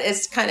think that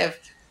is kind of,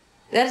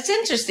 that's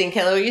interesting,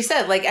 Kelly, what you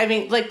said. Like, I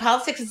mean, like,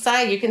 politics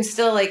aside, you can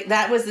still, like,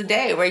 that was the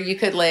day where you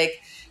could,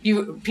 like,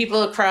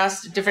 people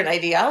across different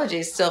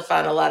ideologies still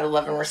found a lot of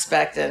love and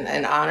respect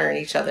and honor in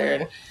each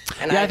other.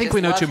 And I think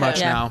we know too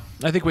much now.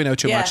 I think we know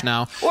too much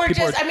now. Or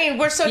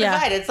we're so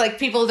divided. It's like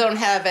people don't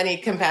have any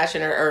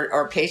compassion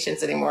or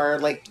patience anymore, or,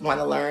 like, want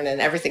to learn, and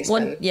everything's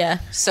been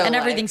so, and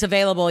everything's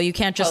available. You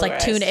can't just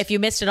polarized. Tune. If you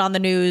missed it on the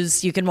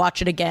news, you can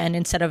watch it again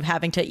instead of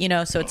having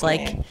to, so it's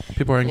like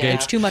people are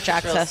engaged. Too much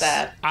access.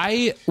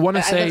 I want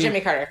to say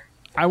Jimmy Carter.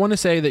 I want to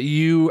say that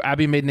you,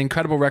 Abby, made an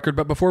incredible record.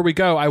 But before we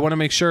go, I want to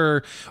make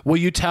sure, will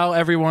you tell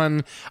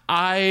everyone,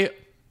 I'm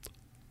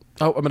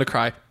going to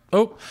cry.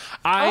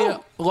 I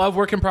love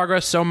Work in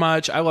Progress so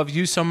much. I love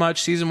you so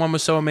much. Season 1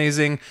 was so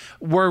amazing.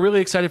 We're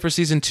really excited for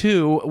season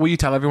 2. Will you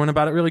tell everyone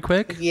about it really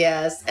quick?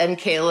 Yes, and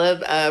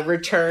Caleb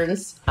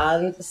returns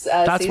on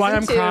That's why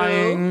I'm 2.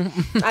 crying.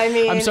 I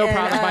mean, I'm so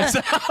proud of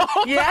myself.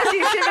 Yes,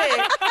 you should be.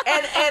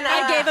 And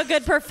I gave a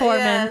good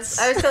performance. Yes.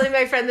 I was telling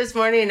my friend this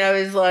morning, I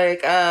was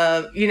like,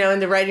 in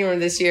the writing room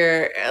this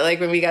year,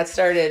 like when we got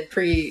started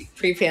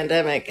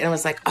pre-pandemic, and I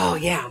was like, oh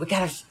yeah, we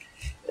got to...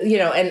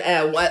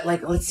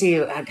 let's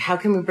see, how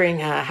can we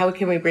bring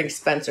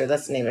Spencer?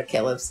 That's the name of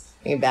Caleb's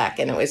back.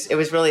 And it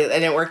was really,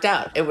 and it worked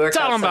out. It worked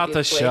out. Tell them about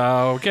the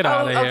show. Get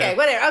out of here. Okay,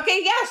 whatever.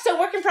 Okay, yeah. So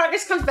Work in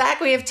Progress comes back.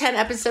 We have 10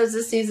 episodes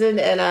this season,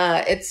 and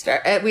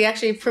we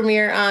actually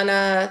premiere on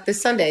this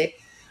Sunday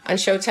on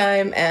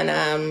Showtime.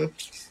 And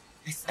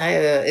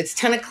it's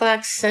 10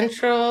 o'clock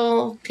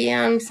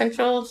p.m.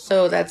 Central,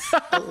 so that's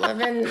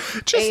 11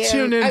 Just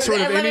tune in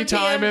sort of any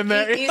time in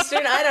there.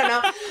 Eastern, I don't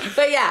know.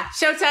 But yeah,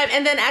 Showtime.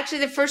 And then actually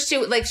the first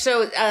two,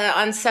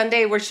 on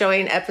Sunday, we're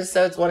showing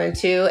episodes 1 and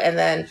 2. And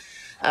then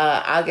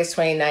August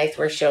 29th,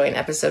 we're showing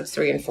episodes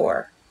 3 and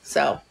 4.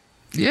 So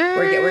yeah,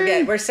 we're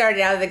good. We're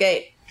starting out of the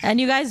gate. And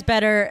you guys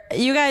better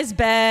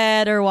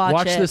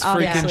watch it. This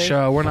freaking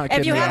show. We're not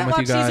kidding. If you haven't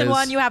watched season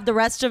 1, you have the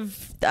rest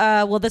of.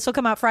 This will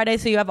come out Friday,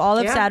 so you have all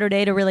of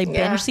Saturday to really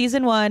binge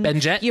season 1.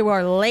 Binge it. You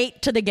are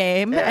late to the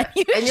game. Yeah.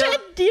 You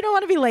don't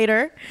want to be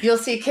later. You'll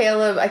see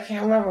Caleb. I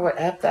can't remember what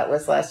ep that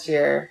was last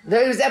year.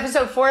 It was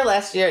episode 4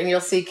 last year, and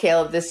you'll see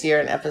Caleb this year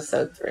in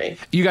episode 3.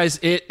 You guys,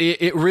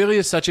 it really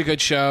is such a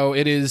good show.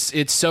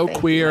 It's so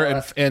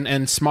queer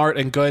and smart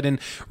and good, and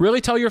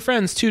really tell your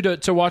friends too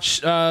to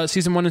watch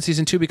season 1 and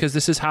season 2, because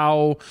this is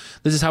how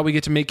we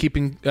get to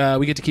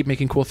keep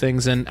making cool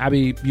things. And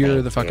Abby,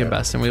 you're the fucking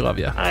best, and we love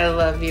you. I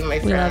love you, my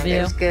friend. We love you.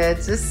 It's good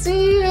to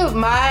see you,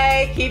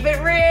 Mike. Keep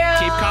it real.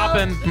 Keep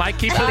copping, Mike.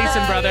 Keep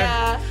policing, brother.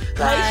 Yeah.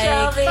 Bye,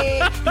 Shelby.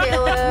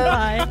 Caleb.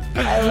 Bye.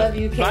 I love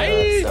you,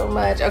 Caleb, so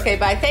much. Okay,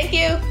 bye. Thank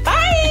you.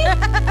 Bye.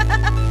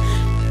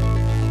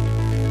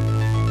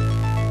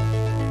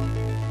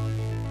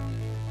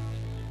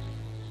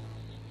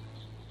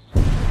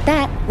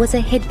 That was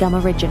a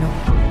HeadGum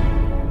original.